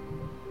window.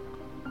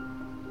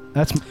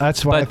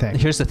 That's what I But think.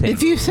 here's the thing.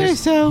 If you say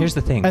so. Here's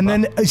the thing. And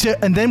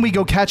Bob. then we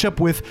go catch up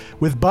with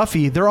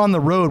Buffy. They're on the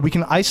road. We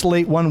can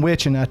isolate one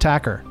witch and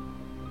attack her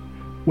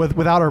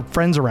without her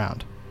friends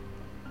around.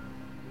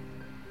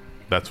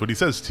 That's what he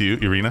says to you,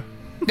 Irina.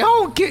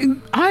 No,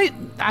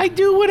 I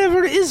do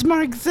whatever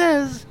Ismark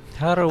says.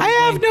 How are we I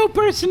have going- no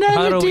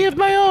personality of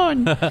my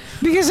own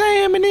because I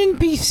am an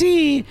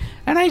NPC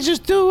and I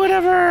just do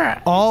whatever.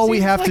 All we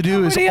seems have like to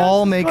do is somebody all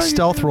else make going to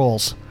stealth do.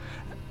 rolls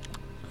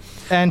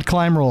and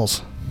climb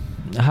rolls.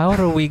 How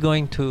are we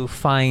going to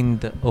find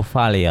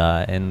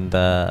Ophalia and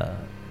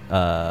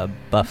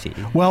Buffy?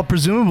 Well,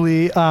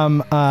 presumably,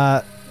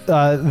 they're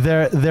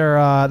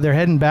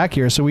heading back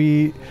here, so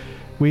we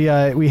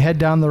head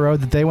down the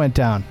road that they went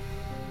down.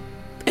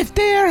 If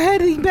they are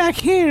heading back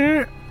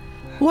here,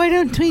 why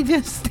don't we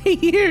just stay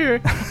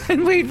here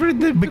and wait for them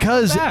to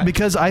Because come back?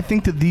 because I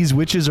think that these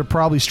witches are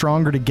probably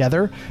stronger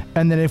together,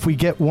 and that if we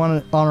get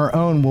one on our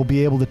own, we'll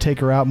be able to take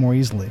her out more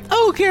easily,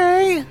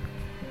 Okay,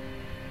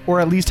 or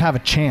at least have a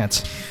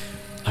chance.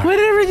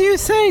 whatever you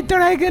say,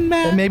 Dragon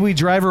Man. And maybe we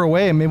drive her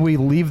away, and maybe we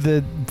leave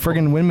the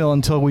friggin' windmill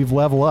until we've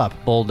level up.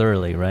 Bold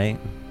early, right?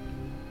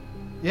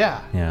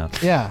 Yeah. Yeah.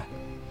 Yeah.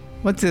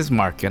 What's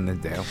Ismark gonna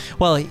do?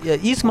 Well,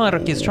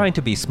 Ismark is trying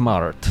to be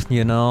smart,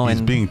 you know, He's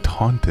and being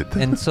taunted.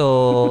 and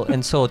so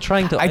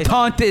trying to. I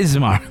taunt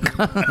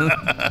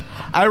Ismark.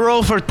 I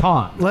roll for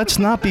taunt. Let's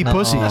not be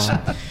pussies.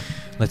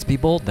 Let's be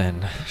bold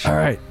then. All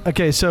right.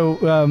 Okay.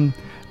 So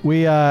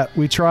we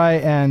try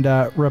and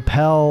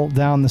rappel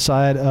down the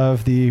side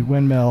of the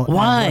windmill. And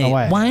run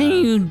away. Why are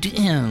you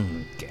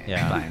doing?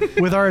 Yeah. Fine.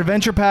 with our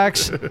adventure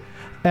packs,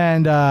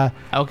 and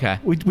Okay.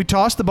 we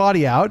tossed the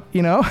body out.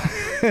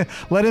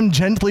 Let him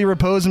gently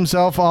repose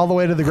himself all the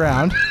way to the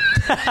ground.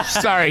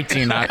 Sorry,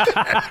 Tina.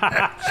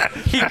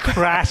 He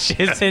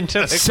crashes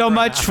into the So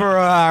much for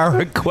our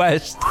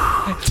request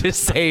to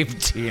save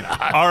Tina.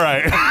 All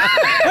right.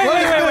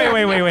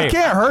 Wait.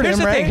 Can't hurt him,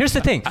 right? Here's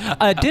the thing.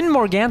 Didn't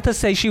Morgantha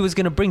say she was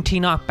going to bring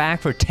Tinoch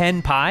back for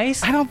 10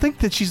 pies? I don't think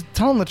that she's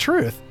telling the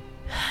truth.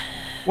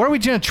 What are we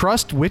gonna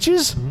trust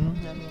witches?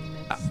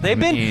 They've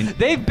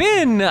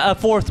been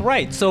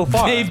forthright so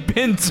far. They've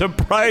been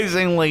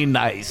surprisingly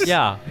nice.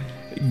 Yeah.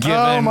 Given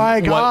Oh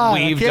my god! what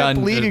we've I done can't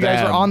believe to you guys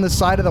them. are on the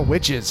side of the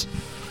witches.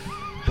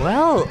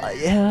 Well,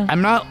 yeah.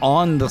 I'm not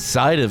on the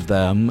side of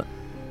them.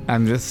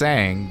 I'm just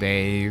saying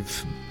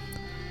they've.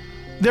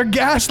 They're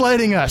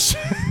gaslighting us.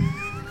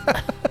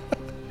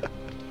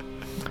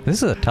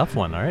 This is a tough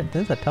one, all right?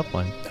 This is a tough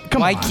one.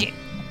 Come Why on. can't-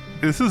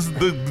 This is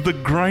the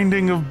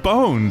grinding of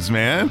bones,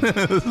 man.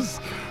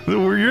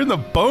 You're in the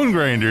bone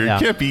grinder. Yeah.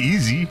 It can't be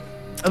easy.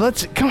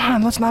 Come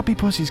on. Let's not be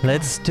pussies.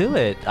 Let's do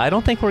it. I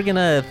don't think we're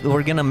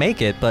gonna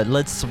make it, but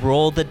let's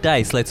roll the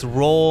dice. Let's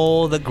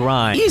roll the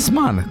grind.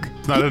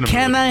 Ismark, not an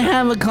can I ability.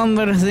 have a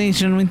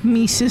conversation with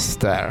me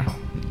sister?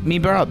 Me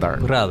brother.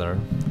 Brother.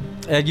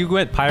 You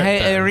went pirate. Hey,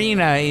 then.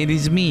 Arena, it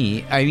is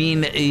me. I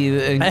mean,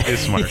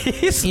 It's smart.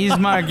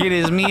 Ismark, it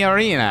is me,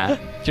 Arena.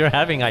 You're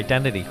having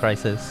identity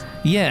crisis.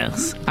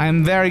 Yes,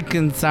 I'm very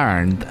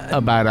concerned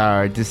about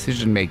our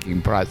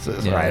decision-making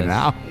process right Yes.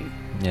 now.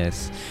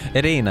 Yes.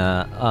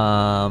 Irina,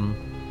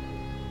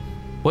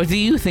 What do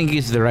you think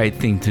is the right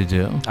thing to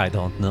do? I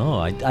don't know.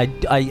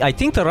 I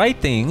think the right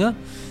thing,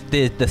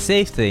 the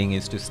safe thing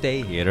is to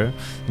stay here,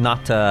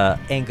 not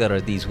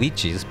anger these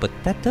witches, but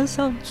that does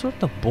sound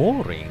sort of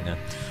boring.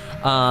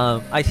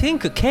 I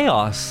think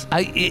chaos.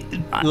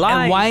 And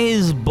Lie. why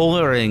is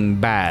boring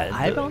bad?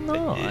 I don't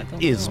know. I don't know.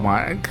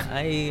 Ismark.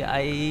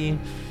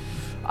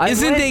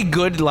 Isn't read- a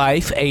good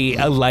life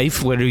a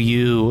life where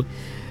you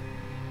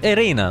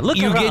Irina, look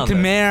you around. get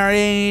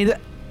married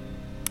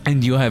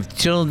and you have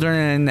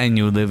children and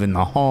you live in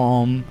a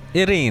home?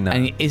 Irina.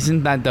 And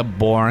isn't that a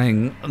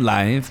boring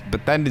life?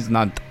 But that is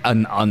not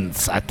an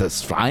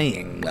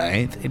unsatisfying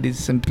life. It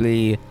is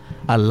simply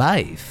a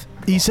life.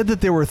 You said that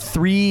there were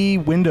 3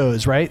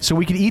 windows, right? So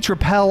we could each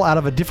rappel out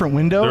of a different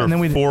window, There and then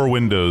are we 4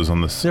 windows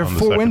on the there are on the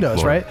 4 second windows,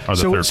 floor, right? or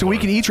the third So we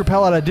floor. could each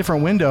rappel out a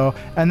different window,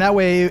 and that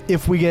way,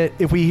 if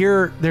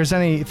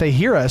they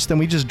hear us, then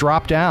we just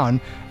drop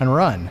down and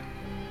run.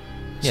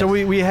 So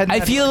we had. I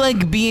feel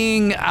like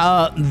being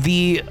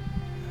the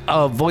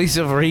voice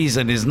of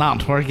reason is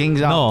not working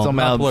out No, so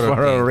well not for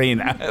working.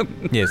 Arena.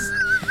 Yes.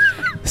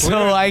 So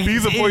Be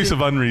the voice of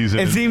unreason.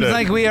 It seems instead.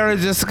 like we are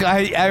just.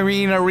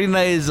 Arena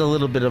is a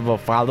little bit of a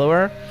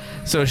follower,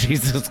 so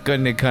she's just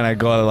going to kind of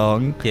go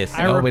along. Yes.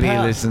 Nobody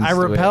listens. I to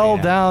rappel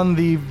Arena. down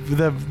the.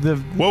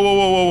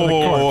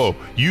 Whoa.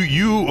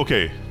 You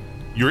okay?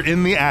 You're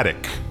in the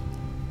attic.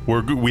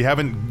 We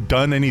haven't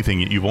done anything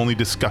yet. You've only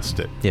discussed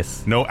it.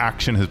 Yes. No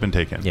action has been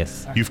taken.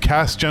 Yes. You've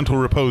cast gentle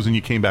repose and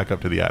you came back up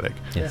to the attic.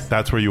 Yes.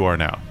 That's where you are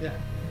now.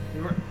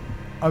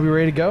 Are we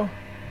ready to go?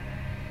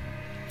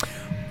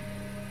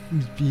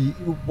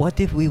 What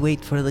if we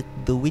wait for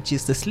the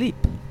witches to sleep?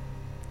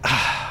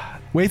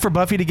 Wait for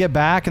Buffy to get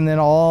back and then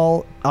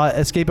all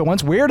escape at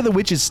once. Where do the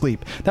witches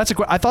sleep?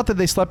 I thought that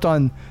they slept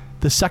on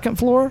the 2nd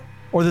floor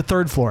or the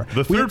 3rd floor.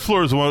 The third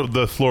floor is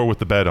the floor with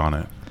the bed on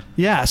it.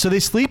 Yeah, so they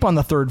sleep on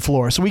the 3rd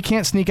floor. So we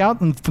can't sneak out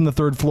from the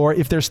 3rd floor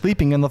if they're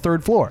sleeping on the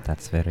 3rd floor.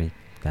 That's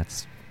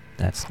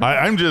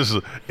I'm just.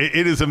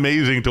 It is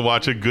amazing to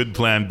watch a good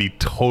plan be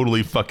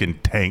totally fucking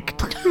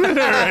tanked.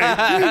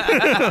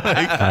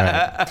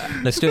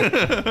 Let's do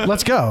it.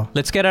 Let's go.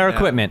 Let's get our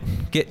equipment.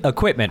 Get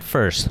equipment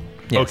first.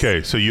 Yes.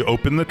 Okay, so you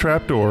open the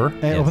trap door.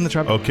 And open the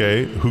trap.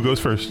 Okay, who goes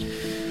first?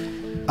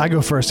 I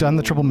go first. I'm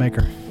the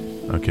troublemaker.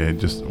 Okay,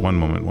 just one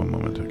moment.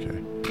 Okay.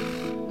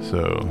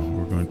 So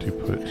we're going to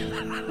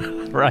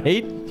put.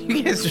 Right?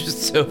 You guys are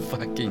so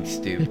fucking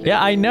stupid.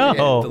 Yeah, I know.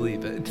 Can't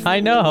believe it. I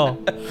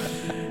know.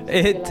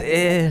 It's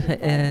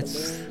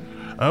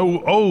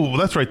Oh,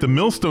 that's right. The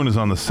millstone is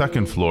on the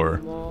 2nd floor.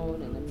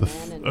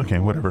 Okay,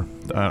 whatever.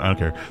 I don't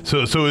care.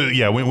 So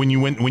yeah, when you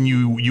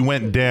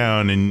went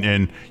down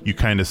and you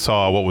kind of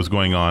saw what was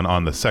going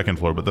on the 2nd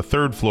floor, but the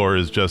 3rd floor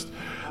is just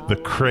the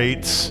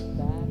crates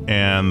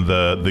and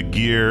the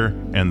gear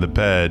and the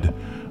bed.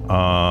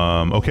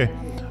 Okay.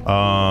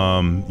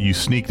 You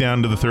sneak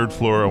down to the 3rd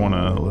floor. I want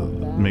to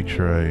make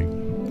sure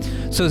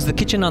So is the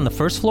kitchen on the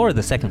 1st floor or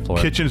the 2nd floor?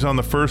 Kitchen is on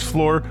the 1st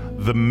floor.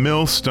 The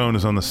millstone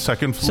is on the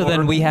 2nd floor. So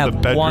then we have the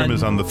bedroom one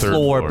is on the 3rd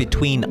floor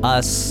between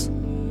us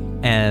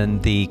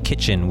and the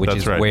kitchen, which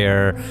That's is right.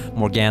 where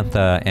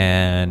Morgantha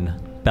and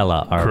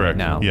Bella are Correct. right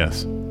now.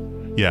 Yes.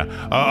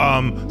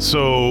 Yeah.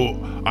 So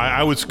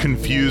I was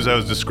confused. I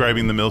was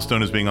describing the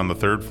millstone as being on the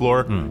 3rd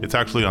floor. It's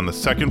actually on the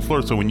 2nd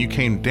floor. So when you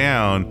came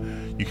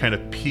down, you kind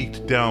of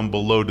peeked down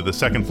below to the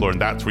 2nd floor, and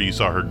that's where you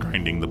saw her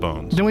grinding the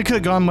bones. Then we could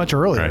have gone much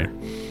earlier. Right.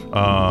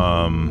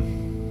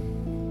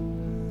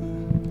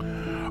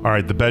 All All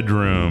right, the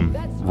bedroom.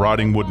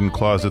 Rotting wooden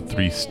closet,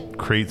 3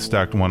 crates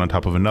stacked one on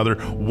top of another.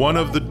 One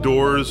of the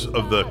doors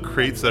of the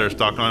crates that are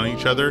stacked on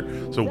each other,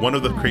 so one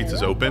of the crates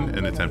is open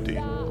and it's empty.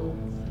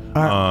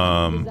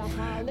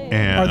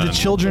 And Are the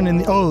children in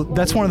the... Oh,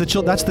 that's one of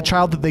the that's the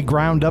child that they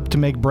ground up to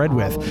make bread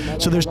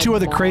with. So there's 2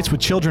 other crates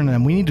with children in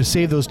them. We need to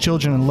save those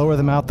children and lower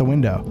them out the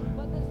window.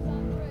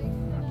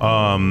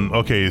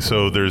 Okay,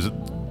 so there's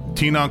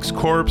Tenoch's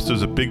corpse,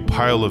 there's a big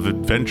pile of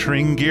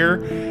adventuring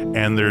gear,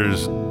 and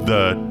there's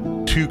the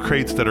 2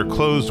 crates that are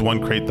closed, 1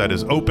 crate that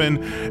is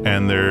open,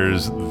 and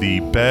there's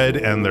the bed,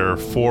 and there are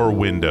 4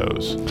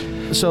 windows.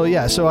 So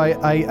yeah, so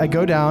I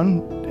go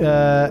down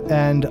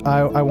and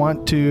I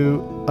want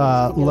to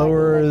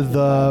lower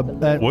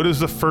the... What is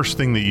the first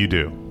thing that you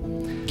do?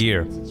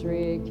 Gear.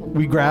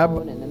 We grab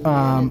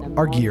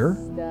our gear.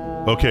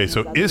 Okay,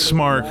 so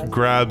Ismark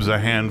grabs a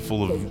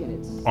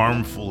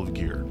armful of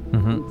gear.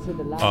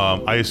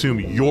 I assume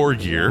your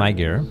gear. My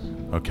gear.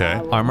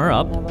 Okay. Armor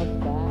up.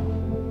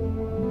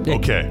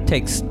 Okay.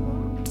 Takes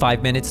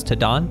 5 minutes to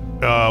don.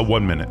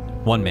 1 minute.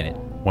 1 minute.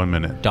 1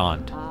 minute.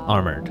 Donned.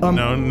 Armored.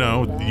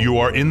 No. You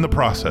are in the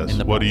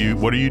process. What are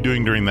you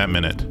doing during that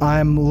minute?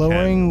 I'm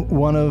lowering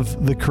one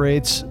of the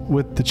crates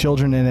with the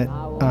children in it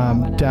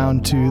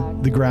down to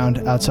the ground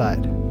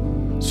outside.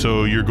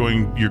 So you're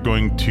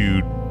going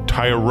to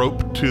tie a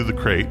rope to the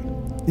crate.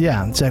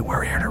 Yeah, and say,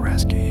 we're here to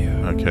rescue you.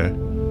 Okay.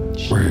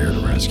 We're here to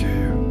rescue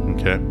you.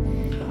 Okay.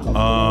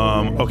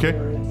 Okay.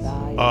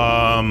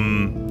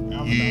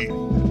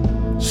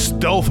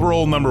 Stealth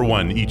roll number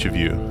 1, each of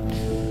you.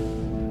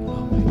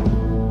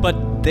 But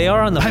they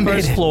are on the I made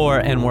first it. floor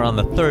and we're on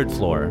the 3rd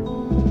floor.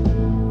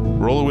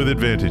 Roll it with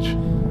advantage.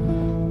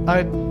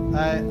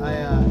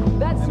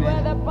 That's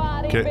where the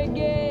party Okay.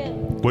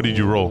 begins. What did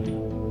you roll?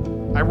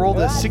 I rolled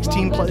a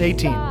 16 plus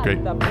 18.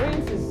 Great. The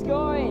prince is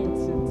going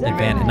to die.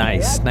 Advantage.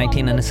 Nice.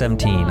 19 and a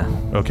 17.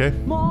 Okay.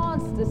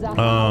 Monsters are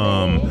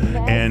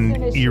and as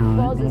soon as she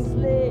falls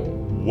asleep.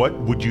 What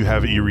would you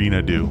have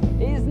Irina do?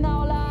 Is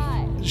no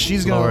lie.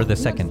 She's Lower going the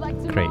 2nd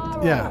crate.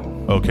 Yeah.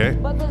 Okay.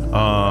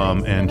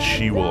 And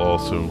she will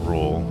also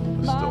roll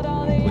a stealth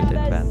roll. With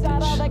advantage.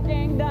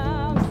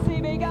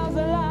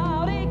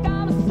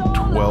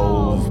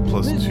 12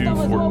 plus 2,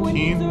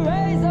 14.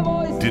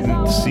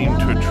 Didn't seem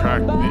to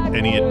attract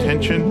any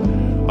attention.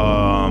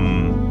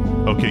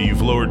 Okay,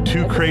 you've lowered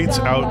 2 crates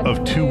out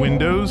of 2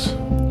 windows.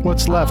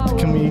 What's left?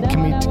 Can we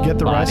get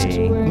the rest?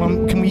 Body.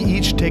 Can we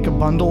each take a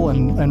bundle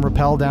and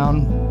rappel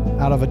down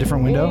out of a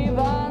different window?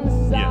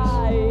 Yes.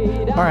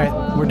 All right,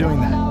 we're doing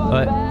that.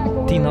 But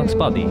Tenoch's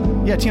body.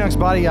 Yeah, Tenoch's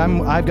body.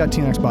 I've got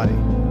Tenoch's body.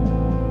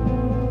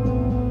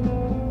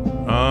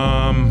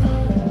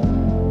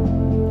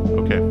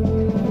 Okay.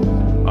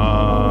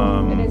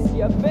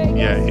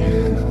 Yeah.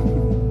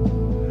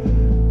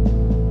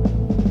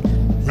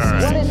 All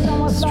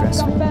right.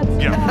 Stressful.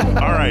 Yeah.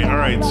 All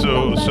right.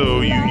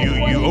 So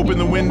you open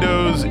the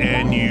windows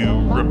and you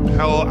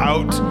rappel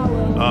out.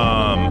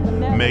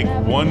 Make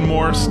 1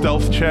 more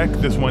stealth check.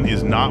 This one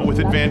is not with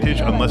advantage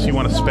unless you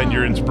want to spend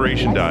your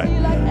inspiration die.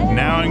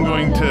 Now I'm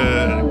going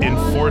to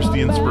enforce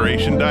the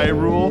inspiration die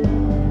rule,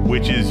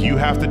 which is you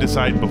have to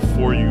decide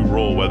before you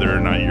roll whether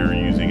or not you're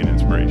using an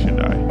inspiration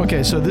die.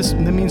 Okay, so that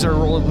means I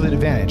roll with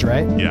advantage,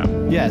 right? Yeah.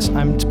 Yes,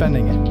 I'm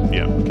spending it.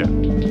 Yeah. Okay.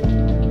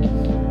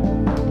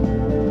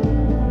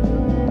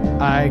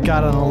 I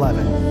got an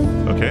 11.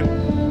 Okay.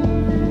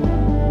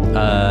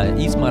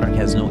 Ismark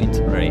has no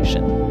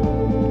inspiration.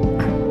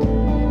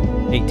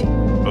 18.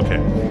 Okay.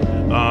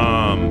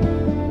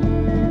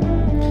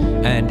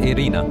 And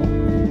Irina.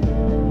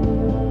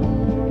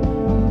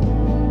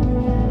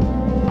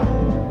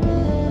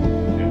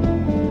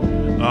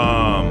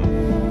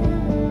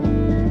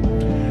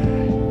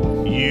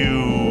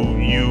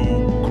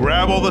 You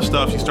grab all the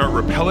stuff, you start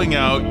rappelling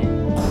out,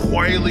 you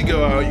quietly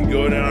go out, you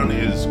go down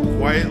as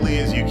quietly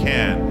as you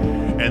can,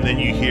 and then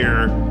you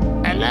hear,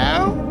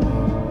 hello?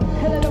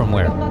 From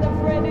where?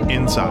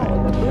 Inside.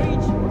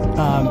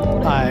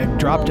 I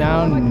drop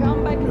down and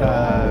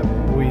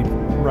we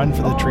run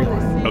for the tree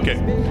line. Okay.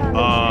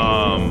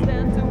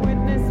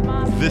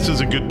 This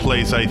is a good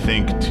place, I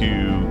think,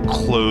 to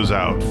close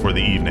out for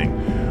the evening.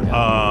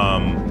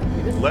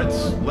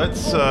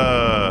 Let's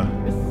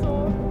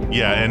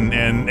yeah,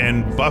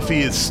 and Buffy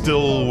is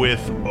still with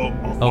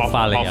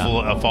Ophalia.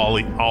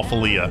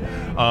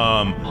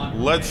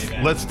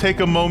 Let's take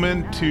a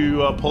moment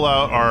to pull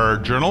out our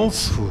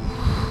journals.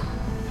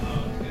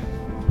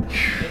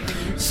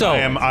 So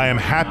I am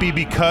happy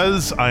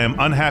because, I am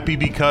unhappy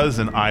because,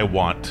 and I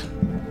want.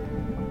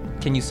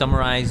 Can you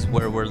summarize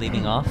where we're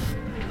leaving off?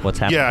 What's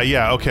happening?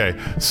 Yeah, okay.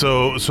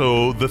 So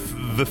the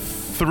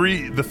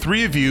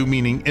three of you,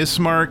 meaning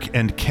Ismark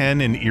and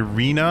Ken and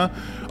Irina.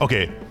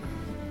 Okay.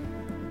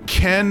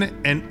 Ken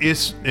and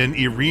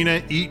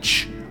Irina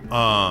each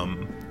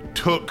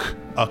took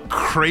a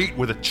crate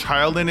with a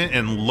child in it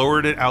and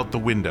lowered it out the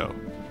window.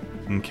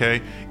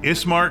 Okay?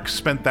 Ismark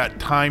spent that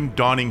time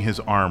donning his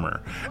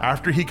armor.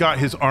 After he got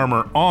his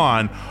armor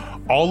on,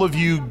 all of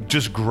you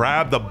just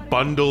grabbed a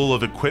bundle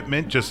of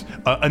equipment, just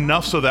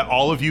enough so that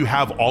all of you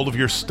have all of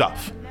your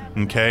stuff.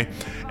 Okay,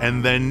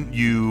 and then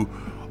you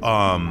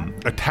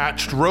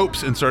attached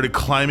ropes and started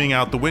climbing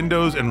out the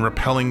windows and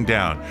rappelling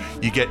down.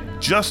 You get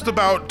just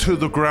about to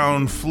the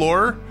ground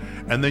floor,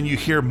 and then you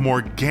hear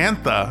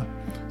Morgantha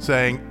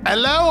saying,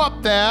 "Hello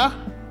up there.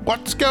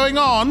 What's going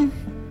on?"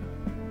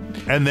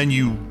 And then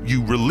you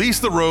release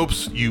the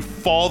ropes, you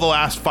fall the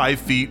last 5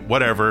 feet,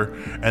 whatever,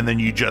 and then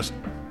you just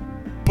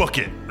book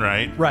it,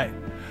 right? Right.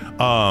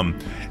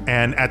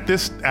 And at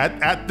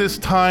this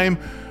time,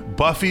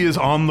 Buffy is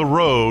on the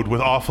road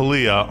with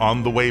Ophelia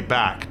on the way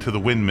back to the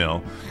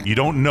windmill. You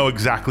don't know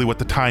exactly what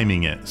the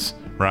timing is,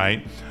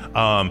 right?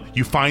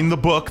 You find the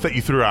book that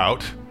you threw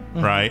out,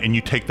 right? And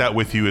you take that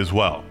with you as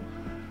well.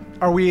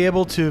 Are we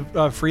able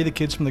to free the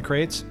kids from the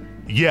crates?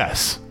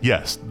 Yes.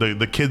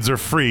 The kids are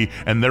free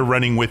and they're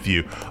running with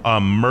you.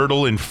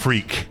 Myrtle and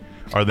Freak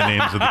are the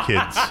names of the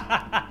kids.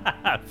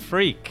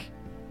 Freak.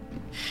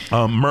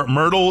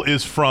 Myrtle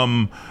is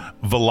from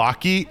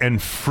Vallaki, and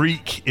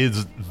Freak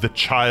is the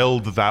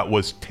child that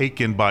was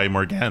taken by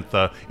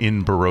Morgantha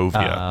in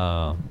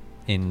Barovia.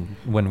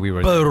 When we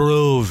were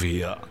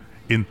Barovia.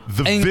 In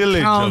the In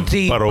village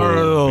County of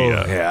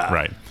Barovia. Barovia.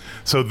 Right.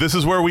 So this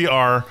is where we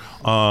are.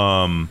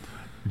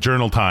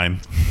 Journal time.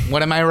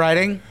 What am I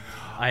writing?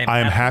 I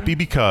am happy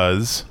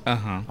because.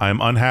 I am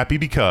unhappy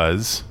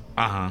because.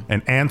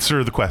 And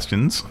answer the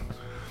questions.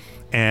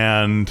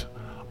 And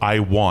I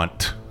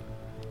want.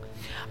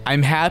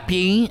 I'm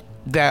happy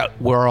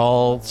that we're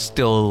all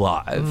still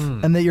alive.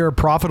 And that you're a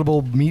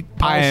profitable meat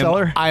pie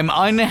seller? I'm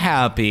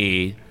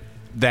unhappy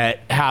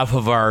that half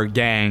of our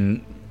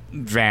gang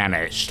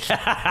vanished.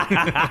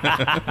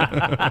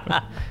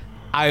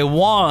 I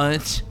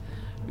want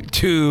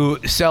to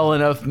sell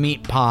enough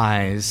meat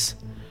pies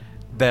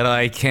that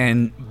I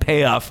can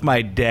pay off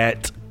my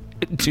debt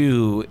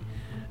to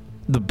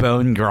the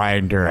bone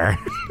grinder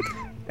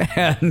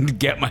and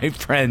get my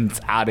friends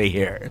out of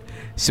here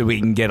so we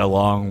can get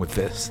along with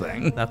this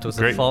thing. That was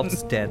Great. a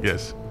false debt.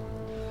 Yes.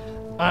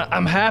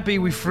 I'm happy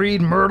we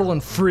freed Myrtle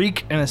and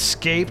Freak and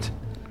escaped.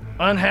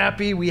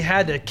 Unhappy we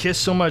had to kiss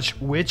so much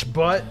witch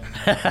butt.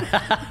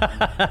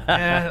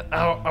 And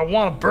I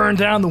want to burn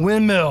down the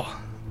windmill.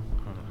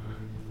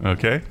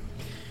 Okay.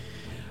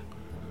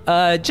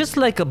 Just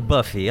like a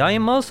Buffy, I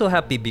am also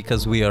happy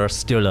because we are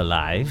still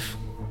alive.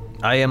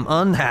 I am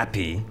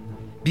unhappy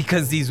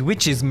because these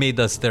witches made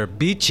us their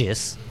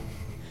bitches.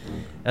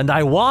 And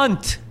I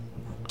want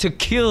to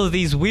kill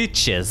these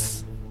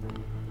witches.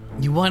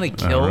 You want to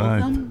kill All right.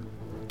 them?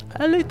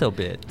 A little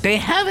bit. They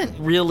haven't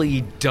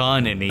really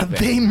done anything.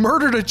 They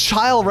murdered a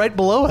child right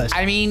below us.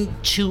 I mean,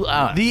 to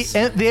us.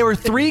 There were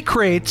 3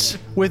 crates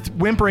with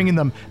whimpering in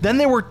them. Then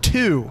there were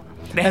 2.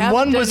 They And haven't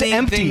one was done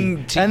empty.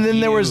 anything to And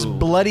then there was you.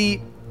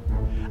 bloody...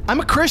 I'm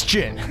a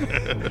Christian.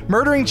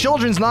 Murdering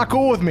children's not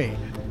cool with me.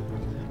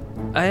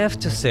 I have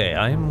to say,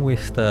 I'm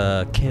with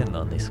Ken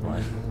on this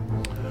one.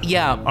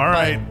 Yeah. All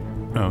right.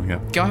 Oh, yeah.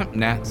 Go on,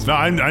 Nats. No,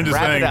 I'm just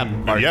Wrap it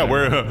saying. up, Yeah,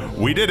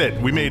 we did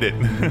it. We made it.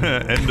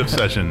 End of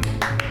session.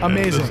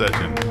 Amazing. End of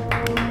session.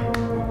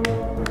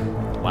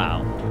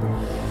 Wow.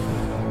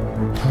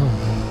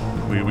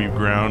 We've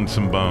ground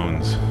some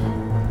bones.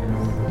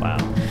 Wow.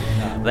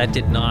 That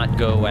did not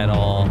go at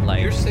all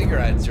like Your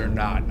cigarettes are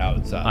not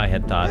outside. I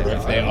had thought it If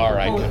was. they are,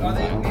 I couldn't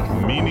find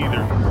them. Me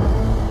neither.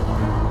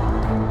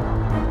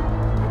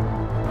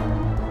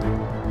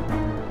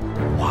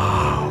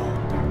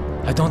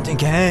 I don't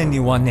think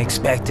anyone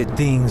expected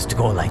things to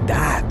go like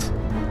that.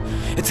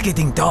 It's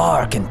getting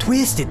dark and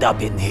twisted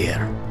up in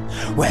here.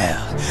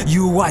 Well,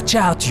 you watch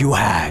out, you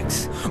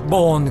hags.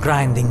 Bone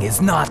grinding is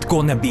not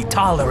gonna be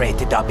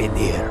tolerated up in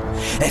here,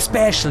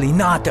 especially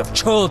not of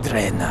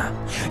children.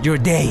 Your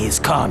day is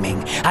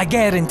coming, I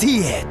guarantee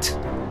it.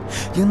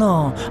 You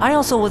know, I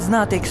also was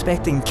not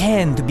expecting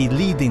Ken to be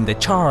leading the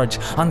charge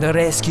on the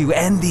rescue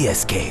and the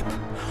escape.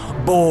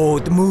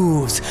 Bold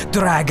moves,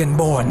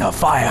 Dragonborn of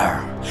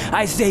Fire.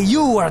 I say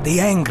you are the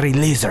angry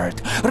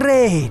lizard.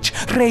 Rage,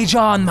 rage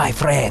on, my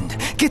friend.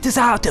 Get us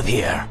out of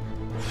here.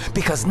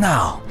 Because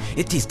now,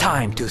 it is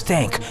time to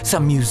thank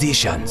some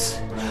musicians.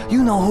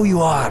 You know who you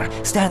are.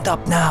 Stand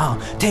up now.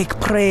 Take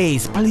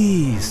praise,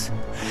 please.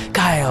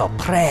 Kyle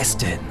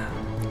Preston.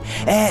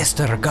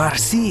 Esther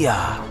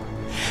Garcia.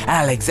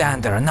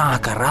 Alexander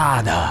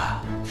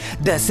Nakarada.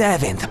 The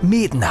Seventh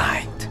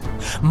Midnight.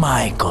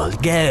 Michael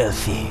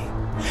Gelfi.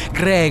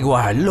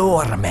 Gregoire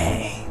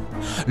Lorme.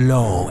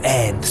 Low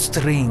End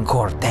String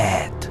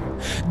Quartet.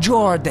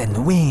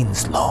 Jordan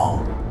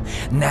Winslow.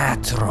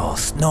 Natural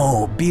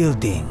Snow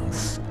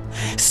Buildings.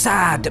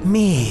 Sad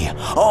Me.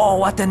 Oh,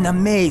 what an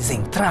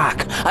amazing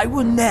track. I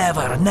will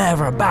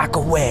never back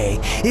away.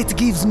 It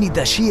gives me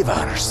the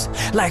shivers.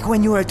 Like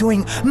when you are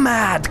doing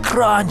mad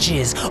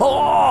crunches.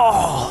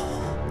 Oh,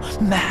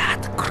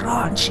 mad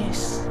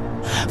crunches.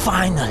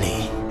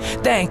 Finally,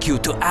 thank you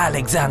to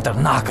Alexander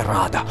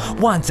Nakarada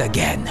once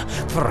again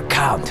for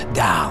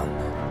Countdown.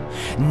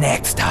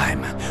 Next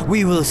time,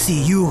 we will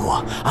see you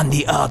on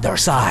the other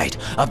side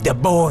of the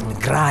bone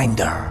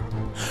grinder.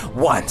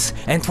 Once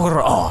and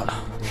for all,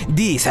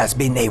 this has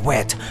been a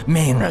Wet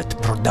Maynard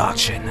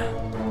production.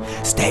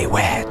 Stay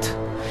wet,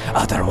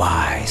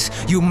 Otherwise,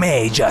 you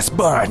may just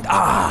burn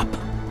up.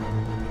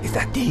 Is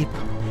that deep?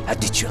 How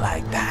did you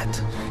like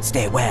that?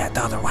 Stay wet,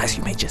 otherwise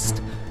you may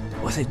just...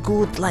 Was it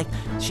good? Like,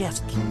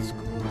 chef's keys?